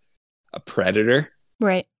it's a predator.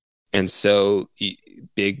 Right. And so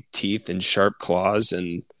big teeth and sharp claws.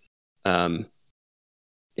 And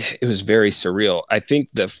it was very surreal. I think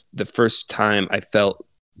the first time I felt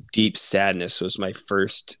deep sadness was my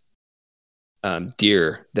first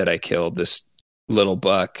deer that I killed, this little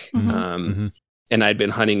buck. And I'd been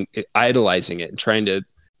hunting, idolizing it and trying to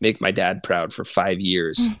make my dad proud for 5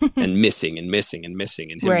 years and missing and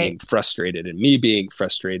him being frustrated and me being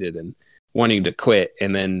frustrated and wanting to quit.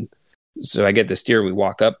 And then, so I get this deer, we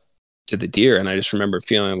walk up to the deer, and I just remember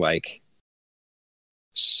feeling like,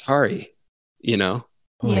 sorry, you know?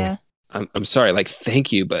 Yeah. I'm sorry, like,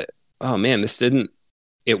 thank you. But, oh man, I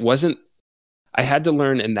had to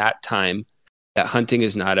learn in that time that hunting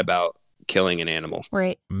is not about killing an animal.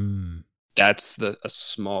 Right. That's a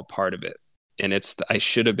small part of it. And I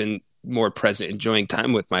should have been more present, enjoying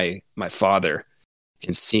time with my father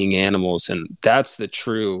and seeing animals. And that's the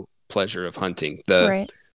true pleasure of hunting.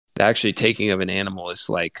 the actually taking of an animal is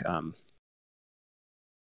like,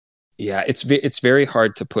 it's very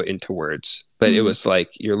hard to put into words, but it was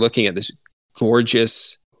like, you're looking at this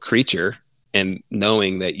gorgeous creature and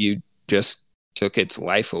knowing that you just took its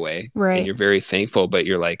life away, right? And you're very thankful, but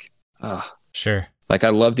you're like, oh, sure. Like, I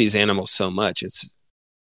love these animals so much.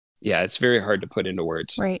 It's very hard to put into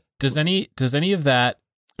words. Right. Does any of that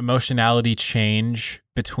emotionality change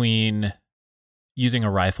between using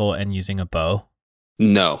a rifle and using a bow?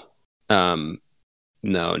 No. No.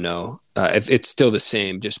 It's still the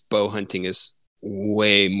same. Just bow hunting is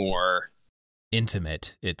way more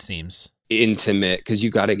intimate, it seems. Intimate, because you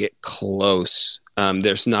got to get close.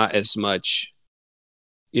 There's not as much,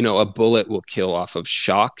 a bullet will kill off of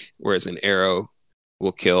shock, whereas an arrow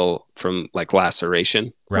will kill from like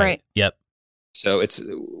laceration. Right. Yep. So it's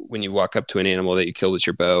when you walk up to an animal that you killed with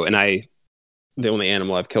your bow, and the only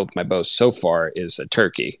animal I've killed with my bow so far is a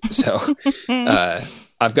turkey. So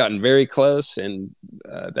I've gotten very close, and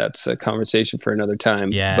that's a conversation for another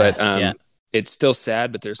time. Yeah. But it's still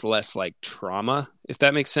sad, but there's less like trauma, if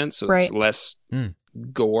that makes sense. So it's less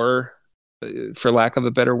gore, for lack of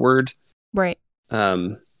a better word. Right.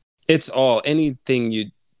 It's all, anything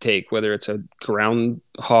you take, whether it's a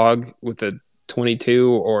groundhog with a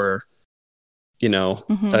 22 or,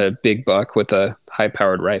 a big buck with a high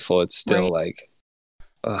powered rifle, it's still like,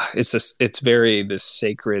 it's very this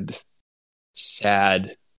sacred,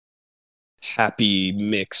 sad, happy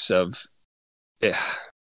mix of,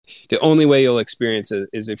 the only way you'll experience it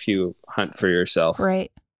is if you hunt for yourself.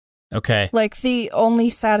 Right. Okay. Like, the only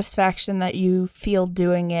satisfaction that you feel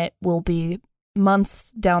doing it will be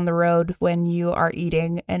months down the road when you are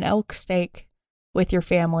eating an elk steak with your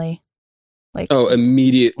family. Like,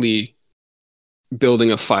 immediately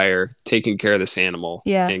building a fire, taking care of this animal,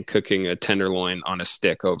 yeah, and cooking a tenderloin on a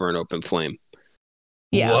stick over an open flame.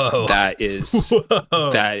 Yeah. Whoa. That is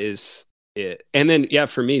it. And then,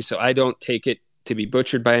 for me, so I don't take it to be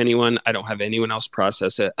butchered by anyone. I don't have anyone else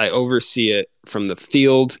process it. I oversee it from the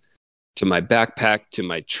field to my backpack to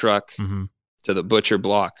my truck to the butcher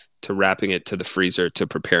block to wrapping it to the freezer to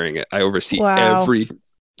preparing it. I oversee every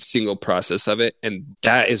single process of it, and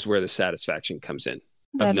that is where the satisfaction comes in.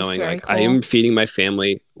 Of knowing, like, cool. I am feeding my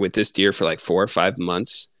family with this deer for like 4 or 5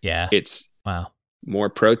 months. Yeah. It's more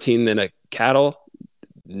protein than a cattle,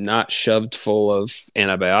 not shoved full of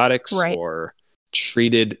antibiotics or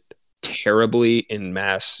treated terribly in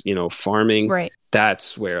mass, farming. Right.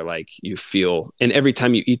 That's where, like, you feel, and every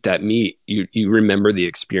time you eat that meat, you remember the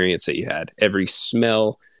experience that you had. Every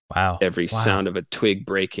smell, every sound of a twig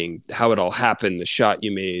breaking, how it all happened, the shot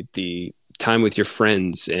you made, the time with your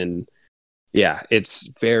friends, and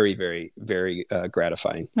it's very, very, very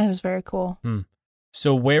gratifying. That is very cool.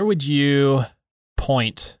 So where would you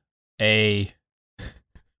point I'm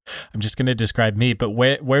just going to describe me, but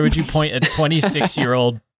where would you point a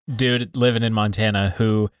 26-year-old dude living in Montana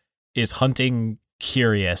who is hunting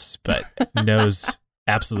curious but knows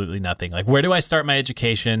absolutely nothing? Like, where do I start my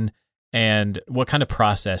education, and what kind of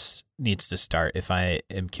process needs to start if I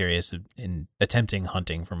am curious in attempting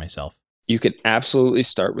hunting for myself? You can absolutely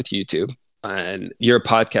start with YouTube. And you're a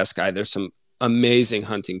podcast guy. There's some amazing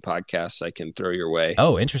hunting podcasts I can throw your way.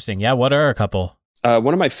 Oh, interesting. Yeah, what are a couple?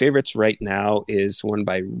 One of my favorites right now is one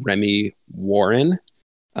by Remy Warren,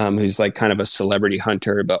 who's like kind of a celebrity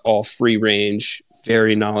hunter, but all free range,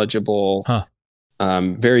 very knowledgeable,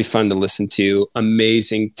 very fun to listen to,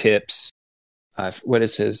 amazing tips. What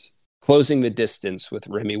is his? Closing the Distance with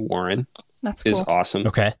Remy Warren. That's cool. Is awesome.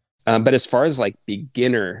 Okay. But as far as like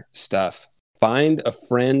beginner stuff, find a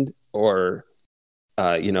friend or,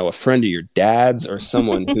 a friend of your dad's or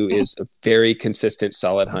someone who is a very consistent,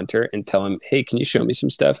 solid hunter, and tell him, hey, can you show me some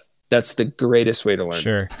stuff? That's the greatest way to learn.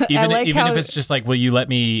 Sure. Even if it's just like, will you let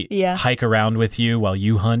me hike around with you while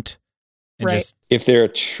you hunt? And if they're a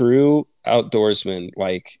true outdoorsman,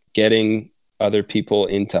 like, getting other people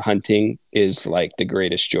into hunting is like the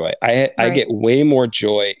greatest joy. I get way more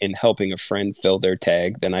joy in helping a friend fill their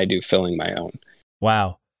tag than I do filling my own.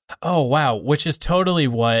 Wow. Oh, wow. Which is totally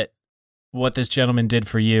what this gentleman did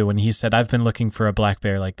for you when he said, I've been looking for a black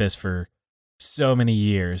bear like this for so many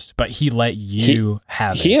years, but he let you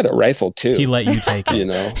have it. He had a rifle too. He let you take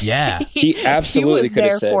it. Yeah. He absolutely could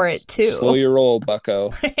have said, for it too. Slow your roll,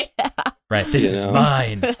 bucko. Right. This is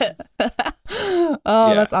mine. That's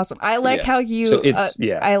awesome. I like how you,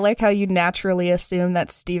 I like how you naturally assume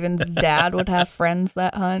that Steven's dad would have friends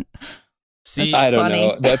that hunt. See, I don't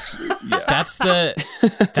know. That's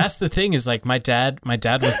the thing is, like, my dad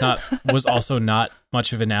was also not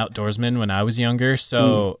much of an outdoorsman when I was younger.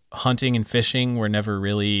 So hunting and fishing were never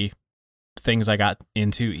really things I got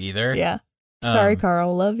into either. Yeah. Sorry,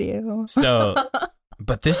 Carl. Love you. So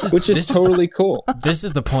But this is which is totally cool. This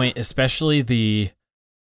is the point, especially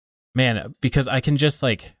because I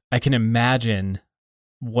can imagine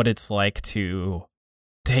what it's like to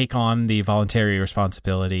take on the voluntary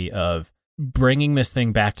responsibility of bringing this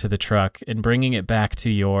thing back to the truck and bringing it back to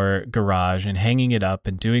your garage and hanging it up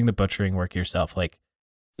and doing the butchering work yourself. Like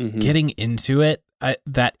getting into it,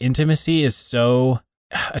 that intimacy is so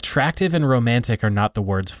attractive, and romantic are not the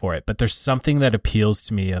words for it, but there's something that appeals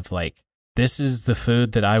to me of like, this is the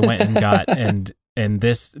food that I went and got and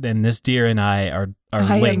this deer and I are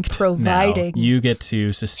linked. Providing. Now. You get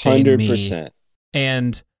to sustain 100%. Me.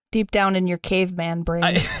 And deep down in your caveman brain.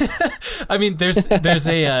 I mean, there's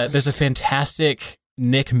a fantastic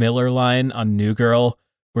Nick Miller line on New Girl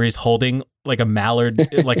where he's holding like a mallard,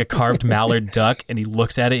 like a carved mallard duck, and he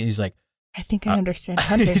looks at it and he's like, I think I understand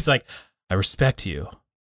hunting. He's like, I respect you,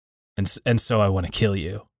 and so I want to kill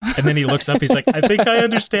you. And then he looks up, he's like, I think I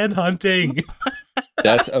understand hunting.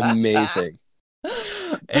 That's amazing.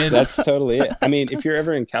 And that's totally it. I mean, if you're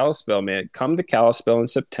ever in Kalispell, man, come to Kalispell in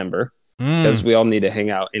September. Because we all need to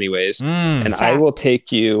hang out anyways. And I will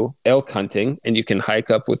take you elk hunting, and you can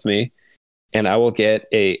hike up with me, and I will get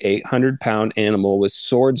a 800-pound animal with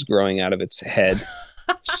swords growing out of its head,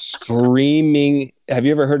 screaming. Have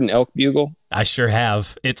you ever heard an elk bugle? I sure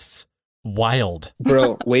have. It's wild.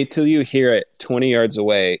 Bro, wait till you hear it 20 yards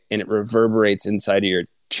away, and it reverberates inside of your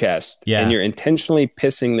chest. Yeah. And you're intentionally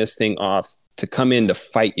pissing this thing off to come in to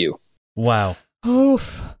fight you. Wow.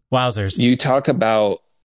 Oof. Wowzers. You talk about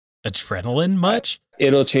adrenaline much?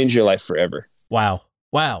 It'll change your life forever. Wow.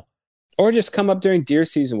 Or just come up during deer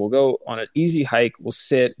season. We'll go on an easy hike. We'll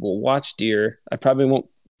sit. We'll watch deer. I probably won't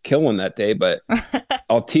kill one that day, but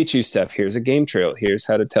I'll teach you stuff. Here's a game trail. Here's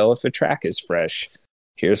how to tell if a track is fresh.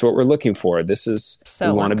 Here's what we're looking for. This is,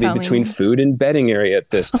 we want to be between food and bedding area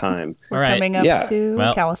at this time. All right. Coming up to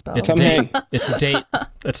Kalispell. It's a date. It's a date.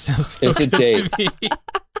 That sounds so it's a date.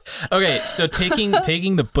 Okay, so taking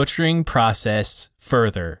the butchering process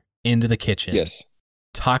further into the kitchen. Yes.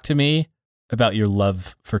 Talk to me about your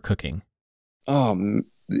love for cooking. I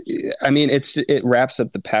mean, it wraps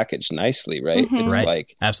up the package nicely, right? It's right.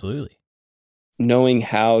 like absolutely knowing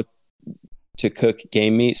how to cook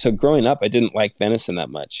game meat. So growing up, I didn't like venison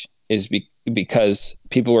that much, because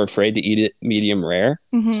people were afraid to eat it medium rare.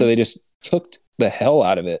 So they just cooked the hell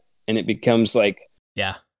out of it, and it becomes like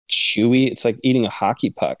chewy. It's like eating a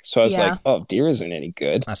hockey puck. So I was like, oh, deer isn't any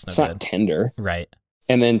good. It's not tender. Right.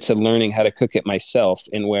 And then to learning how to cook it myself,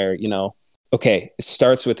 and where, okay, it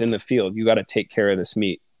starts within the field. You got to take care of this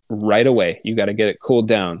meat right away. You got to get it cooled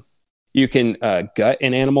down. You can gut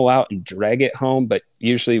an animal out and drag it home, but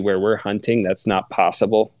usually where we're hunting, that's not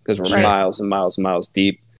possible because we're miles and miles and miles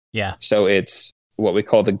deep. Yeah. So it's what we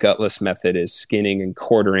call the gutless method, is skinning and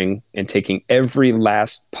quartering and taking every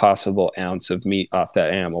last possible ounce of meat off that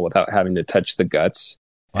animal without having to touch the guts,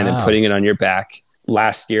 and then putting it on your back.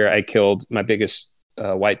 Last year, I killed my biggest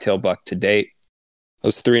whitetail buck to date. I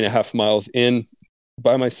was 3.5 miles in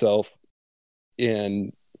by myself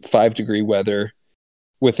in 5-degree weather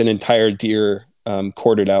with an entire deer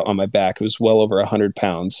quartered out on my back. It was well over 100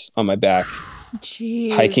 pounds on my back.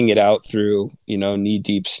 Jeez. Hiking it out through,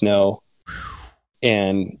 knee-deep snow.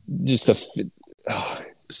 And just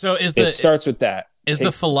so it starts with that. Is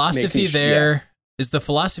the philosophy there? Is the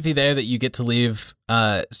philosophy there that you get to leave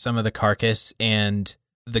some of the carcass and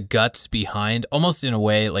the guts behind, almost in a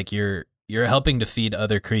way like you're helping to feed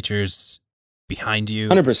other creatures behind you?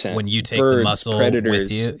 100%. When you take birds, the muscle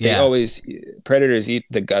predators, with you. Predators eat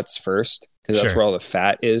the guts first, because that's where all the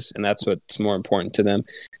fat is, and that's what's more important to them.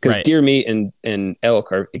 Because deer meat and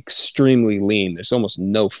elk are extremely lean. There's almost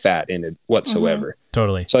no fat in it whatsoever.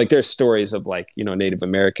 Totally. So like there's stories of Native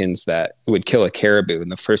Americans that would kill a caribou,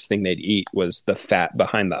 and the first thing they'd eat was the fat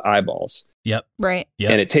behind the eyeballs. Yep. Right.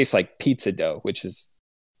 Yep. And it tastes like pizza dough, which is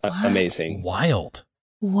amazing. Wild.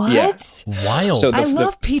 What? Yeah. Wild. So I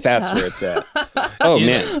love pizza. That's where it's at. Oh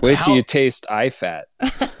man, wait till you taste eye fat.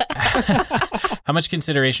 How much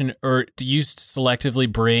consideration, or do you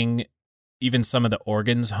selectively bring even some of the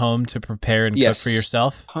organs home to prepare and cook for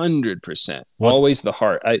yourself? 100%. Always the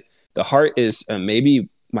heart. The heart is maybe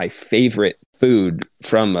my favorite food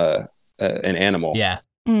from an animal. Yeah.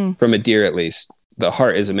 From a deer, at least. The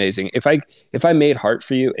heart is amazing. If I made heart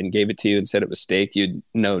for you and gave it to you and said it was steak, you'd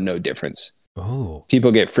know no difference. Oh.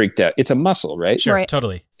 People get freaked out. It's a muscle, right? Sure, right.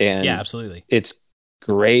 Totally. And yeah, absolutely. It's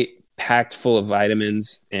great, packed full of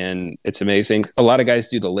vitamins, and it's amazing. A lot of guys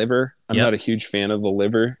do the liver. I'm not a huge fan of the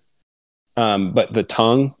liver. But the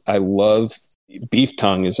tongue, I love. Beef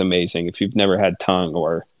tongue is amazing. If you've never had tongue,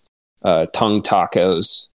 or tongue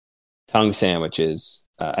tacos, tongue sandwiches,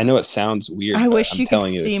 I know it sounds weird. I wish I'm you could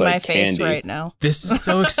telling see it's my like face candy. right now. This is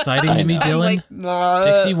so exciting to me, I know. Dylan.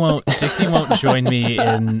 Like, Dixie won't join me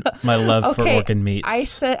in my love for organ meats.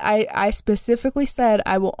 I specifically said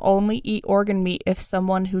I will only eat organ meat if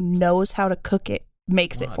someone who knows how to cook it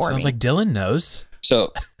makes it for sounds me. like Dylan knows.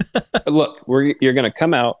 So, look, you're going to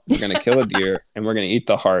come out, we're going to kill a deer, and we're going to eat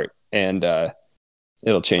the heart, and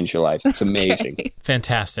it'll change your life. It's amazing. Okay.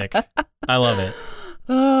 Fantastic. I love it.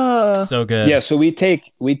 Oh. So good. Yeah, so we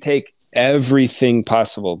take everything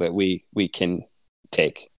possible that we can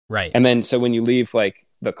take. Right. And then so when you leave like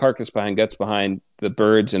the carcass behind, guts behind, the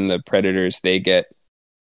birds and the predators, they get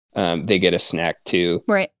a snack too.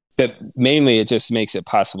 Right. But mainly it just makes it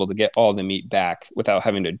possible to get all the meat back without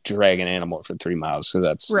having to drag an animal for 3 miles. So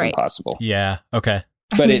that's impossible. Yeah. Okay.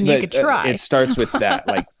 But you could try. It starts with that,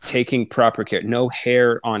 like taking proper care. No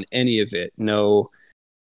hair on any of it. No,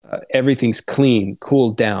 everything's clean,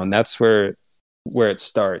 cooled down. That's where it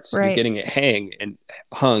starts. Right. You're getting it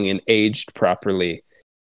hung and aged properly,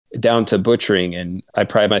 down to butchering. And I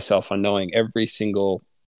pride myself on knowing every single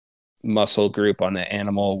muscle group on the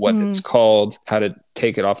animal, what it's called, how to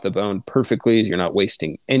take it off the bone perfectly. You're not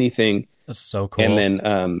wasting anything. That's so cool. And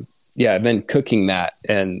then, then cooking that.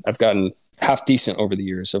 And I've gotten half decent over the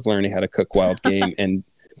years of learning how to cook wild game and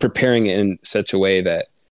preparing it in such a way that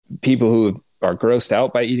people who are grossed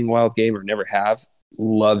out by eating wild game or never have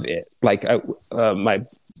love it. Like my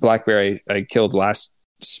black bear I killed last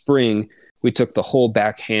spring, we took the whole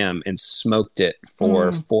back ham and smoked it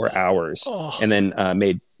for 4 hours and then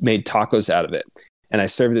made tacos out of it. And I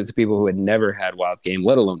served it to people who had never had wild game,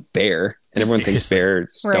 let alone bear. And everyone thinks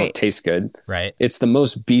bears don't taste good. Right. It's the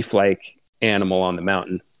most beef-like animal on the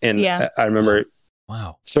mountain. And I remember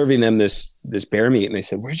serving them this bear meat, and they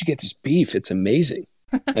said, "Where'd you get this beef? It's amazing."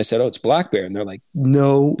 I said, "Oh, it's black bear." And they're like,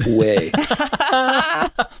 "No way."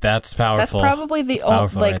 That's powerful. That's probably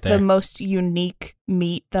the most unique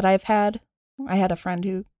meat that I've had. I had a friend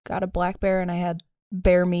who got a black bear, and I had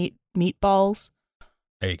bear meat meatballs.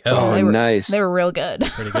 There you go. Oh, nice. They were real good.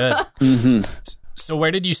 Pretty good. Mm-hmm. So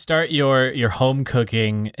where did you start your home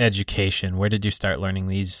cooking education? Where did you start learning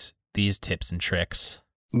these tips and tricks?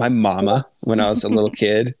 My mama, when I was a little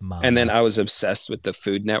kid. Mama. And then I was obsessed with the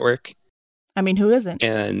Food Network. I mean, who isn't?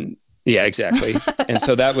 And yeah, exactly. And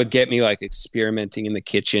so that would get me like experimenting in the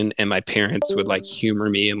kitchen, and my parents would like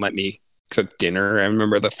humor me and let me cook dinner. I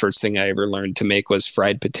remember the first thing I ever learned to make was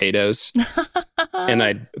fried potatoes.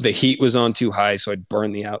 And the heat was on too high, so I'd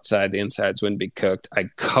burn the outside, the insides wouldn't be cooked. I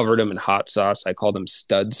covered them in hot sauce. I called them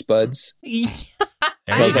stud spuds.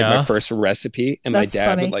 That was like my first recipe, and That's my dad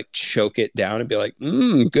funny. would like choke it down and be like,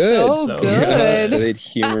 good. So good. So they'd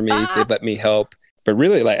humor me, they'd let me help. But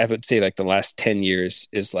really, like I would say like the last 10 years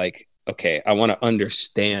is like, okay, I want to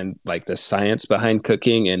understand like the science behind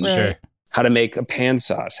cooking and Sure. how to make a pan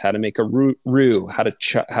sauce, how to make a roux, how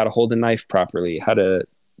to hold a knife properly, how to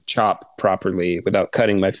chop properly without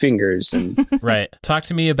cutting my fingers. And Right. Talk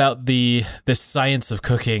to me about the science of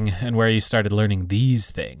cooking and where you started learning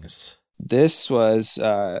these things. this was,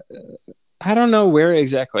 I don't know where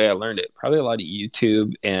exactly I learned it. Probably a lot of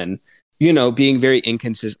YouTube and, being very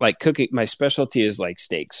inconsistent, like cooking. My specialty is like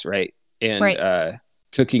steaks, right? And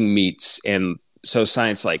cooking meats. And so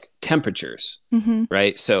science, like temperatures,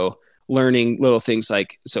 right? So learning little things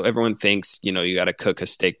like, so everyone thinks, you got to cook a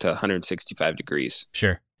steak to 165 degrees.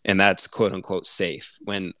 Sure. And that's quote unquote safe.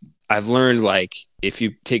 When I've learned, like, if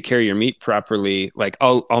you take care of your meat properly, like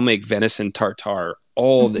I'll make venison tartare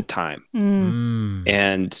all the time.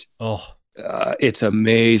 And it's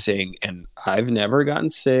amazing. And I've never gotten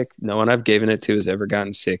sick. No one I've given it to has ever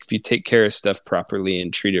gotten sick. If you take care of stuff properly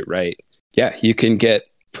and treat it right, yeah, you can get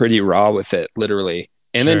pretty raw with it, literally.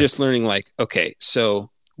 And then just learning like, okay, so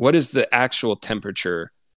what is the actual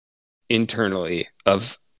temperature internally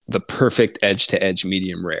of the perfect edge to edge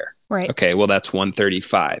medium rare? Right. Okay, well, that's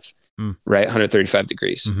 135, right? 135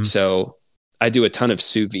 degrees. So I do a ton of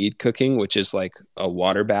sous vide cooking, which is like a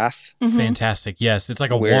water bath. Fantastic. Yes, it's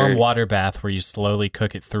like a warm water bath where you slowly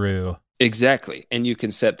cook it through. Exactly. And you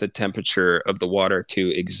can set the temperature of the water to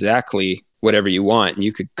exactly whatever you want. And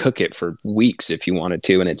you could cook it for weeks if you wanted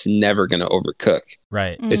to, and it's never going to overcook.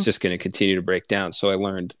 Right. It's just going to continue to break down. So I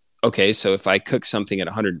learned, okay, so if I cook something at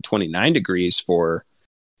 129 degrees for,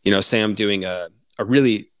 say I'm doing a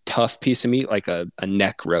really tough piece of meat, like a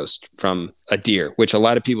neck roast from a deer, which a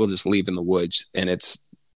lot of people just leave in the woods, and it's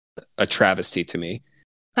a travesty to me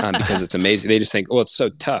because it's amazing. They just think, oh, it's so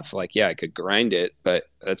tough. Like, yeah, I could grind it, but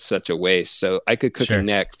that's such a waste. So I could cook a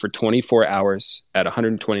neck for 24 hours at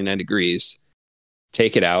 129 degrees,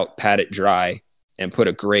 take it out, pat it dry, and put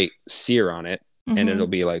a great sear on it, and it'll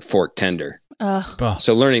be like fork tender.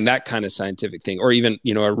 So learning that kind of scientific thing, or even,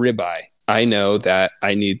 you know, a ribeye, I know that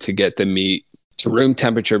I need to get the meat to room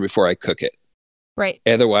temperature before I cook it. Right.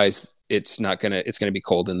 Otherwise, it's going to be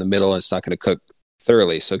cold in the middle and it's not going to cook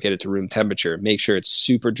thoroughly. So get it to room temperature. Make sure it's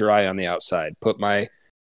super dry on the outside. Put my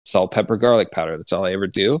salt, pepper, garlic powder. That's all I ever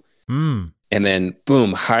do. And then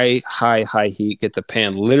boom, high heat. Get the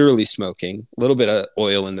pan literally smoking. A little bit of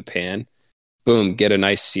oil in the pan. Boom, get a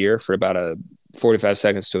nice sear for about 45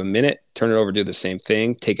 seconds to a minute. Turn it over, do the same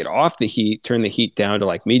thing. Take it off the heat. Turn the heat down to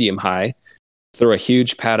like medium high. Throw a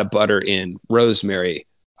huge pat of butter in, rosemary,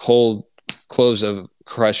 whole cloves of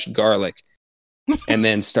crushed garlic, and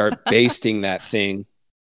then start basting that thing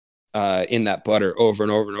in that butter over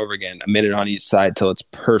and over and over again, a minute on each side till it's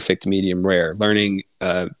perfect medium rare. Learning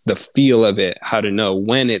the feel of it, how to know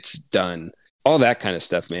when it's done, all that kind of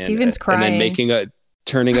stuff, man. Steven's crying. And then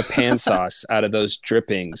turning a pan sauce out of those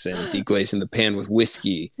drippings and deglazing the pan with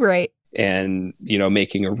whiskey, right? And you know,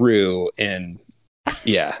 making a roux and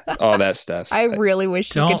all that stuff. I really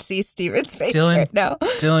wish you could see Steven's face right now.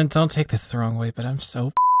 Dylan, don't take this the wrong way, but I'm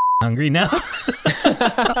so hungry now.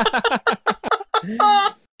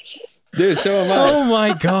 Dude, so am I. Oh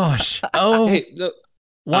my gosh. Oh, hey, look,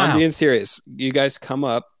 wow. I'm being serious. You guys come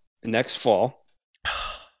up next fall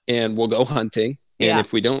and we'll go hunting. And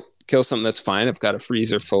if we don't kill something, that's fine. I've got a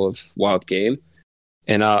freezer full of wild game.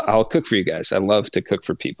 And I'll cook for you guys. I love to cook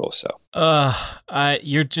for people. So,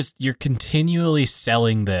 you're continually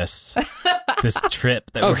selling this trip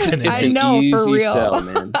that we're gonna. It's an easy sell,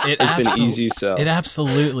 man. It's an easy sell. It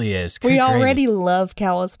absolutely is. We already love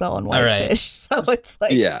Kalispell and whitefish, so it's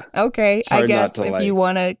like, okay, I guess if you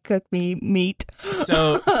want to cook me meat.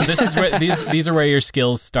 So this is where these are where your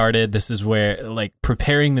skills started. This is where like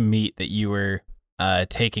preparing the meat that you were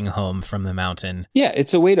taking home from the mountain. Yeah,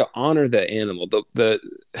 it's a way to honor the animal. The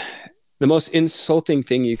most insulting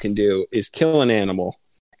thing you can do is kill an animal,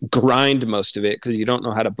 grind most of it because you don't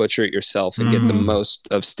know how to butcher it yourself and get the most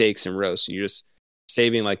of steaks and roasts. You're just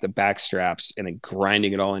saving like the back straps and then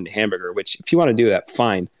grinding it all into hamburger, which if you want to do that,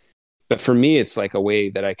 fine. But for me, it's like a way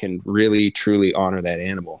that I can really, truly honor that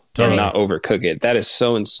animal and not overcook it. That is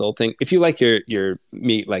so insulting. If you like your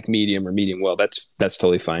meat like medium or medium well, that's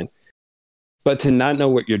totally fine. But to not know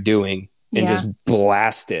what you're doing and just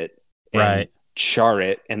blast it and char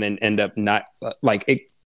it and then end up not like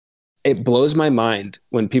it blows my mind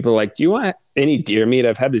when people are like, do you want any deer meat?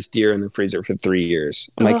 I've had this deer in the freezer for 3 years.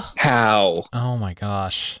 I'm like, how? Oh my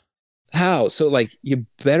gosh. How? So like you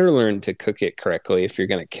better learn to cook it correctly if you're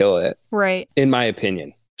going to kill it. Right. In my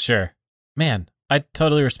opinion. Sure. Man, I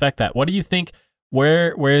totally respect that. What do you think?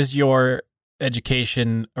 Where's your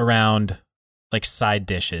education around like side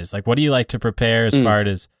dishes? Like what do you like to prepare as far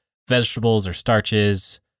as vegetables or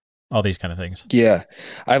starches, all these kind of things? Yeah.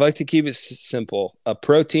 I like to keep it simple. A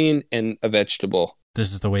protein and a vegetable.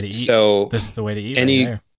 This is the way to eat. So this is the way to eat.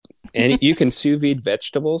 And you can sous vide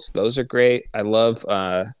vegetables. Those are great. I love,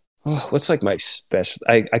 what's like my special,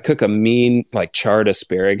 I cook a mean like charred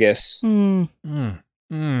asparagus. I,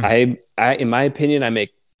 in my opinion, I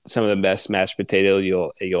make some of the best mashed potato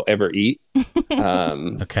you'll ever eat.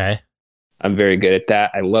 Okay. I'm very good at that.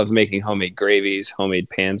 I love making homemade gravies, homemade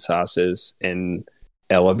pan sauces, and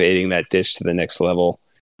elevating that dish to the next level.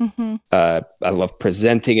 I love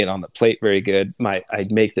presenting it on the plate very good.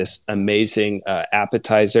 I'd make this amazing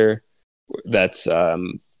appetizer that's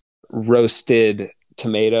roasted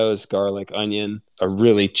tomatoes, garlic, onion, a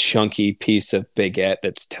really chunky piece of baguette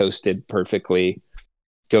that's toasted perfectly,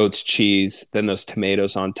 goat's cheese, then those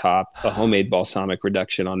tomatoes on top, a homemade balsamic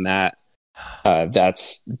reduction on that.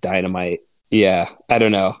 That's dynamite. Yeah, I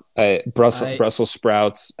don't know. Brussels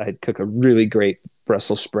sprouts. I'd cook a really great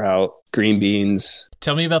Brussels sprout, green beans.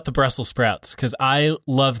 Tell me about the Brussels sprouts, because I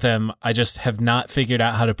love them. I just have not figured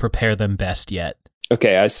out how to prepare them best yet.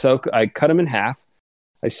 Okay, I cut them in half.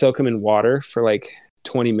 I soak them in water for like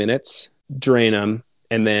 20 minutes, drain them,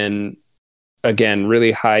 and then, again,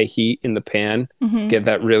 really high heat in the pan. Get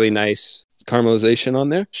that really nice caramelization on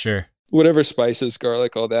there. Sure. Whatever spices,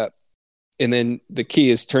 garlic, all that. And then the key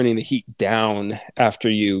is turning the heat down after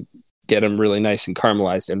you get them really nice and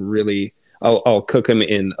caramelized, and really, I'll cook them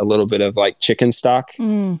in a little bit of like chicken stock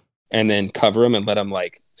and then cover them and let them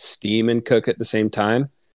like steam and cook at the same time.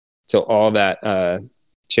 So all that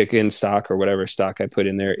chicken stock or whatever stock I put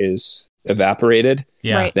in there is evaporated.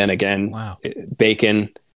 Yeah. Right. Then again, bacon,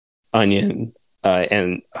 onion,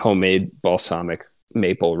 and homemade balsamic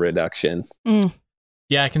maple reduction.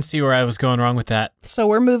 Yeah, I can see where I was going wrong with that. So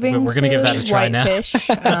we're moving. We're going to give that a try whitefish.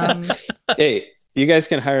 Hey, you guys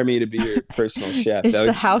can hire me to be your personal chef. Is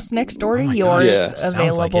the house next door to yours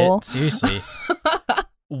available? Like seriously.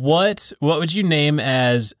 What would you name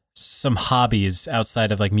as some hobbies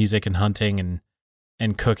outside of like music and hunting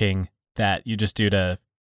and cooking that you just do to,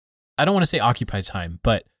 I don't want to say occupy time,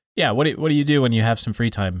 but yeah, what do you do when you have some free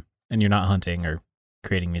time and you're not hunting or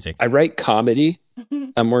creating music? I write comedy.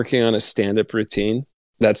 I'm working on a stand-up routine.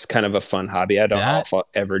 That's kind of a fun hobby. I don't know if I'll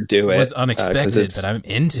ever do it. It was unexpected, but I'm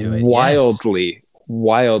into it.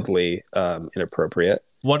 Wildly inappropriate.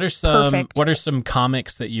 What are some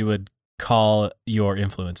comics that you would call your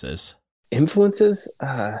influences? Influences?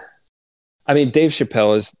 I mean, Dave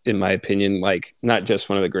Chappelle is, in my opinion, like not just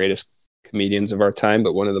one of the greatest comedians of our time,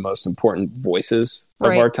 but one of the most important voices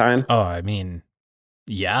of our time. Oh, I mean,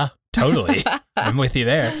 yeah, totally. I'm with you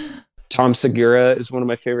there. Tom Segura is one of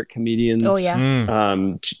my favorite comedians. Oh, yeah.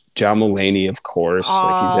 John Mulaney, of course.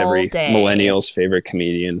 Like he's every millennial's favorite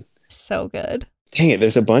comedian. So good. Dang it,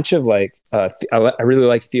 there's a bunch of like, I really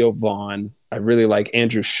like Theo Vaughn. I really like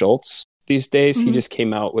Andrew Schultz these days. Mm-hmm. He just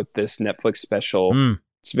came out with this Netflix special.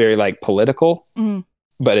 It's very like political,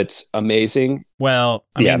 but it's amazing. Well,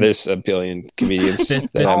 I mean, there's a billion comedians.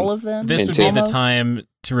 All of them. This would be the time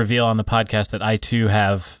to reveal on the podcast that I too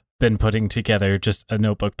have been putting together just a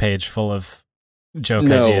notebook page full of joke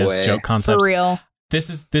ideas, joke concepts. For real. This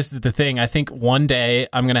is the thing. I think one day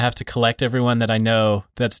I'm going to have to collect everyone that I know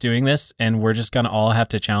that's doing this, and we're just going to all have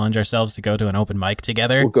to challenge ourselves to go to an open mic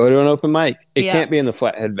together. We'll go to an open mic. It can't be in the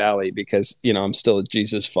Flathead Valley because, I'm still a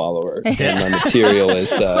Jesus follower and my material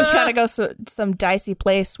is... we got to go to some dicey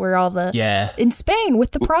place where all the... Yeah. In Spain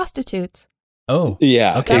with the prostitutes. Oh.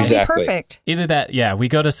 Yeah, okay. Exactly. That would be perfect. Either that, we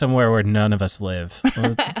go to somewhere where none of us live.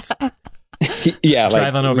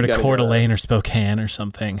 Drive on over to Coeur d'Alene or Spokane or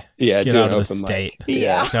something. Yeah, get out of the state.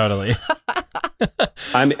 Yeah, totally.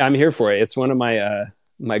 I'm here for it. It's one of my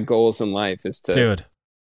my goals in life is to. Dude,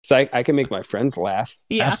 so I can make my friends laugh.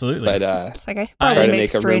 Yeah, absolutely. But it's like I try to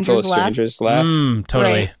make a room full of strangers laugh.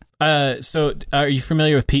 Totally. Right. So are you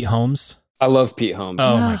familiar with Pete Holmes? I love Pete Holmes.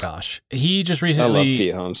 Oh my gosh, he just recently. I love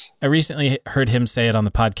Pete Holmes. I recently heard him say it on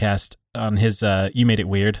the podcast on his "You Made It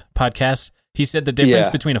Weird" podcast. He said the difference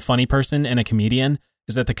between a funny person and a comedian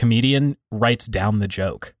is that the comedian writes down the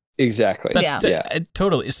joke. Exactly.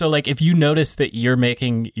 Totally. So like if you notice that you're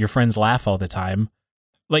making your friends laugh all the time,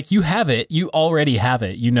 like you have it, you already have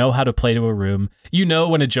it. You know how to play to a room. You know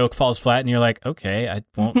when a joke falls flat and you're like, okay, I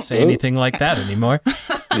won't say anything like that anymore.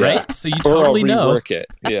 Right? So you totally know. Rework it.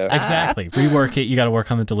 Yeah. Exactly. Rework it. You got to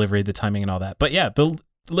work on the delivery, the timing and all that. But yeah,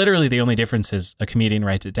 literally the only difference is a comedian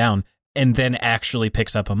writes it down and then actually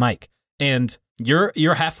picks up a mic. And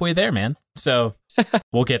you're halfway there, man. So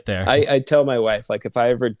we'll get there. I tell my wife, like, if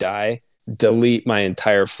I ever die, delete my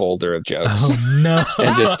entire folder of jokes. Oh no!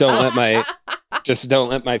 And just don't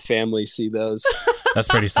let my family see those. That's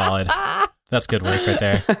pretty solid. That's good work right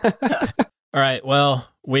there. All right. Well,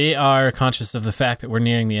 we are conscious of the fact that we're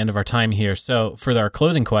nearing the end of our time here. So for our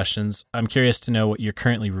closing questions, I'm curious to know what you're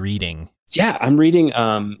currently reading. Yeah, I'm reading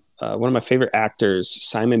one of my favorite actors,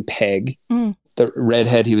 Simon Pegg. The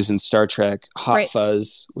redhead, he was in Star Trek, Hot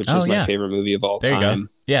Fuzz, which is my favorite movie of all time. There you go.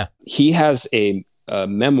 Yeah. He has a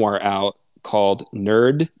memoir out called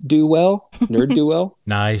Nerd Do Well.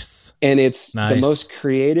 Nice. And it's the most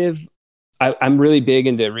creative. I'm really big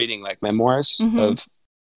into reading like memoirs of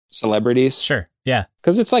celebrities. Sure. Yeah.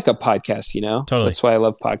 Because it's like a podcast, Totally. That's why I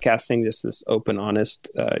love podcasting. Just this open, honest,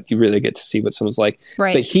 you really get to see what someone's like.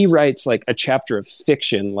 Right. But he writes like a chapter of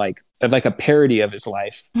fiction, like a parody of his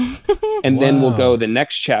life. And then we'll go the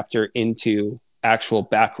next chapter into actual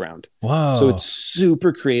background. Whoa. So it's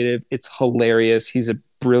super creative. It's hilarious. He's a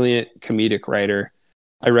brilliant comedic writer.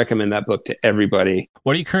 I recommend that book to everybody.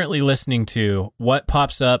 What are you currently listening to? What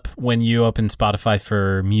pops up when you open Spotify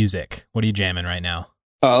for music? What are you jamming right now?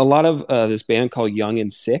 A lot of this band called Young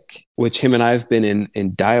and Sick, which him and I have been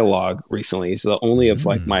in dialogue recently. He's the only of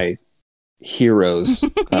like my heroes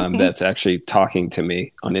that's actually talking to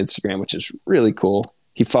me on Instagram, which is really cool.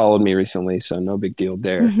 He followed me recently, so no big deal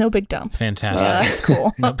there. No big deal. Fantastic. That's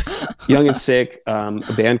cool. Young and Sick,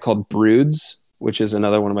 a band called Broods, which is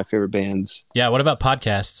another one of my favorite bands. Yeah, what about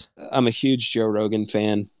podcasts? I'm a huge Joe Rogan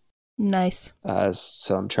fan. Nice.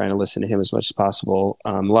 So I'm trying to listen to him as much as possible.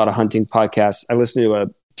 A lot of hunting podcasts. I listen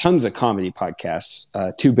to tons of comedy podcasts.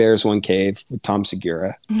 Two Bears, One Cave with Tom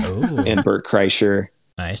Segura and Bert Kreischer.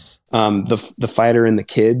 Nice. The Fighter and the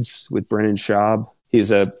Kids with Brennan Schaub.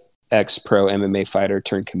 He's a ex-pro MMA fighter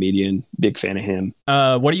turned comedian. Big fan of him.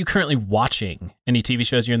 What are you currently watching? Any TV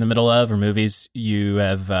shows you're in the middle of or movies you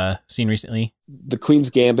have seen recently? The Queen's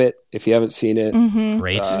Gambit, if you haven't seen it.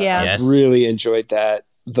 Great. Yes. Really enjoyed that.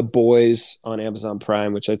 The Boys on Amazon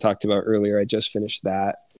Prime, which I talked about earlier. I just finished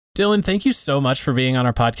that. Dylan, thank you so much for being on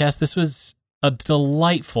our podcast. This was a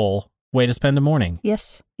delightful way to spend a morning.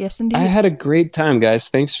 Yes, indeed. I had a great time, guys.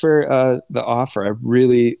 Thanks for the offer. I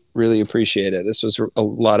really, really appreciate it. This was a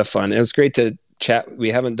lot of fun. It was great to chat. We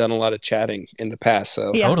haven't done a lot of chatting in the past,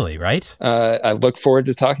 so Totally, right? I look forward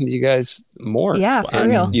to talking to you guys more. Yeah, for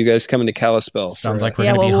real. You guys coming to Kalispell. Sounds like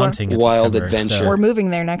we're going to be hunting in wild September, adventure. so. We're moving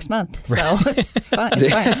there next month, so it's fine.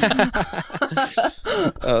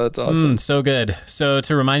 Oh, that's awesome. So good. So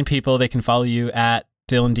to remind people, they can follow you at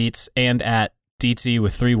Dylan Dietz and at Dietzy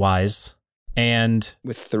with 3 Ys. And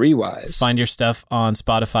with 3 Ys. Find your stuff on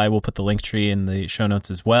Spotify. We'll put the link tree in the show notes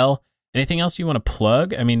as well. Anything else you want to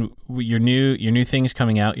plug? I mean, your new thing is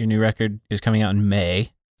coming out. Your new record is coming out in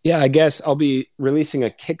May. Yeah, I guess I'll be releasing a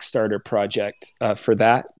Kickstarter project for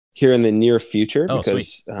that here in the near future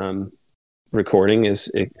because recording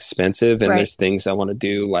is expensive and there's things I want to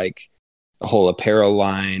do like a whole apparel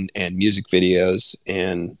line and music videos.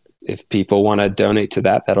 And if people want to donate to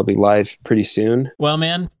that, that'll be live pretty soon. Well,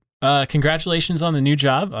 man, congratulations on the new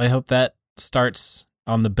job. I hope that starts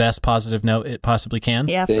on the best positive note it possibly can.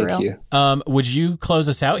 Yeah, for real. Thank you. Would you close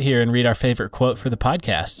us out here and read our favorite quote for the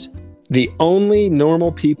podcast? The only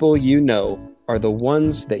normal people you know are the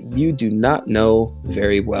ones that you do not know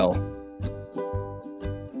very well.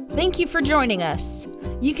 Thank you for joining us.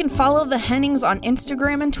 You can follow the Hennings on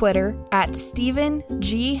Instagram and Twitter at Stephen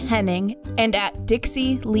G. Henning and at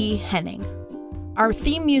Dixie Lee Henning. Our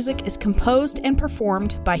theme music is composed and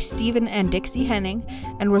performed by Stephen and Dixie Henning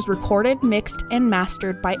and was recorded, mixed, and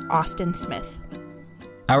mastered by Austin Smith.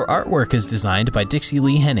 Our artwork is designed by Dixie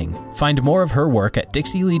Lee Henning. Find more of her work at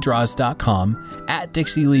DixieLeeDraws.com, at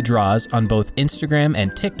Dixie Lee Draws on both Instagram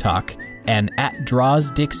and TikTok, and at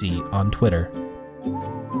DrawsDixie on Twitter.